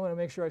 I want to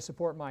make sure I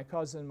support my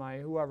cousin, my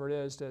whoever it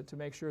is, to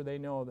make sure they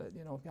know that,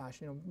 gosh,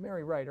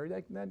 marry right, or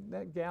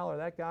that gal or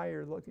that guy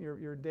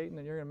you're dating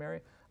and you're going to marry.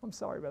 I'm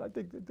sorry, but I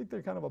think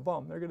they're kind of a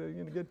bum. They're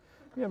going to get,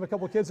 have a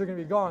couple of kids that are going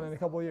to be gone in a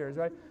couple of years,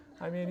 right?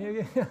 I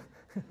mean,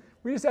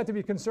 we just have to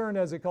be concerned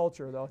as a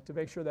culture, though, to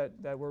make sure that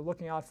we're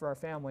looking out for our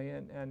family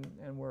and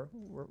we're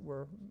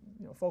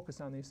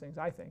focused on these things,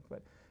 I think.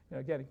 But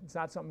again, it's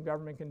not something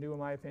government can do, in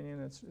my opinion.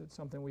 It's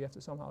something we have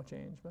to somehow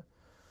change. But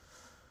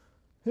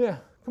yeah,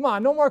 come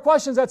on, no more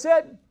questions. That's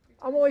it.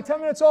 I'm only 10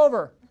 minutes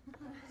over.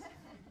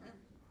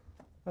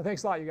 Well,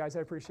 thanks a lot, you guys. I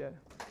appreciate it.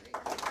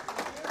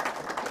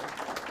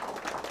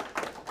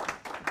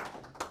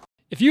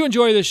 If you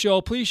enjoy this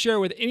show, please share it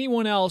with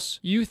anyone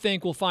else you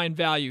think will find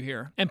value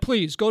here. And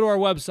please go to our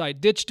website,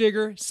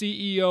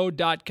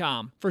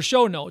 ditchdiggerceo.com, for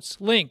show notes,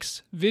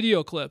 links,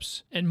 video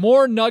clips, and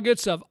more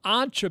nuggets of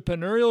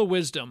entrepreneurial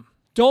wisdom.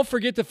 Don't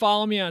forget to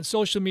follow me on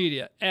social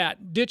media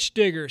at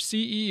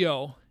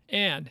ditchdiggerceo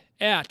and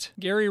at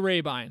Gary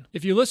Rabine.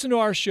 If you listen to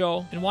our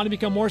show and want to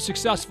become more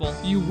successful,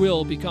 you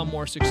will become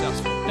more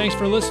successful. Thanks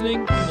for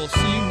listening, and we'll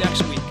see you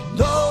next week.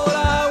 Lord,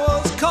 I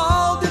was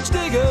called Ditch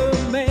Digger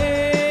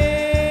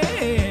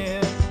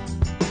Man,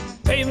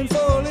 paving for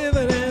a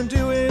living and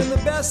doing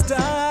the best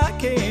I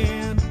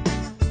can.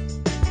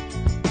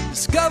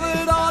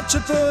 Discovered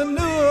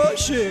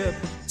entrepreneurship,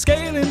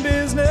 scaling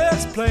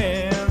business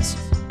plans.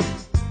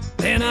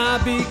 Then I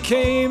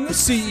became the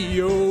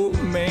CEO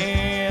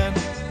man.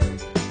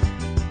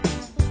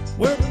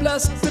 We're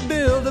blessed to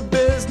build a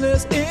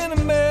business in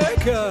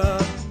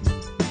America,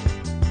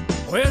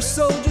 where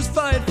soldiers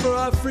fight for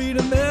our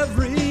freedom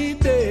every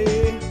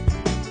day.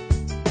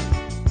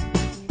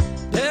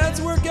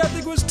 Dad's work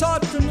ethic was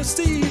taught from the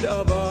seat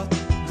of a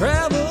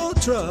gravel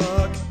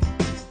truck,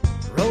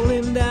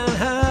 rolling down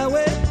high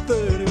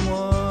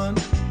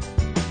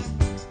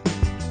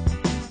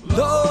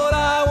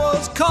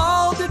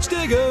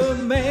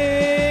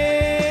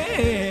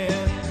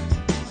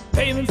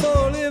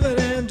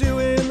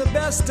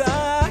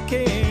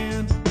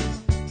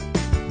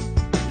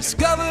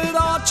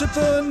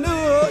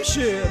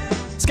entrepreneurship,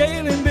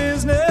 scaling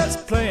business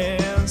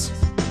plans.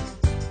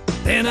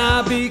 Then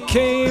I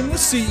became the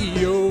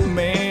CEO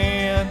man.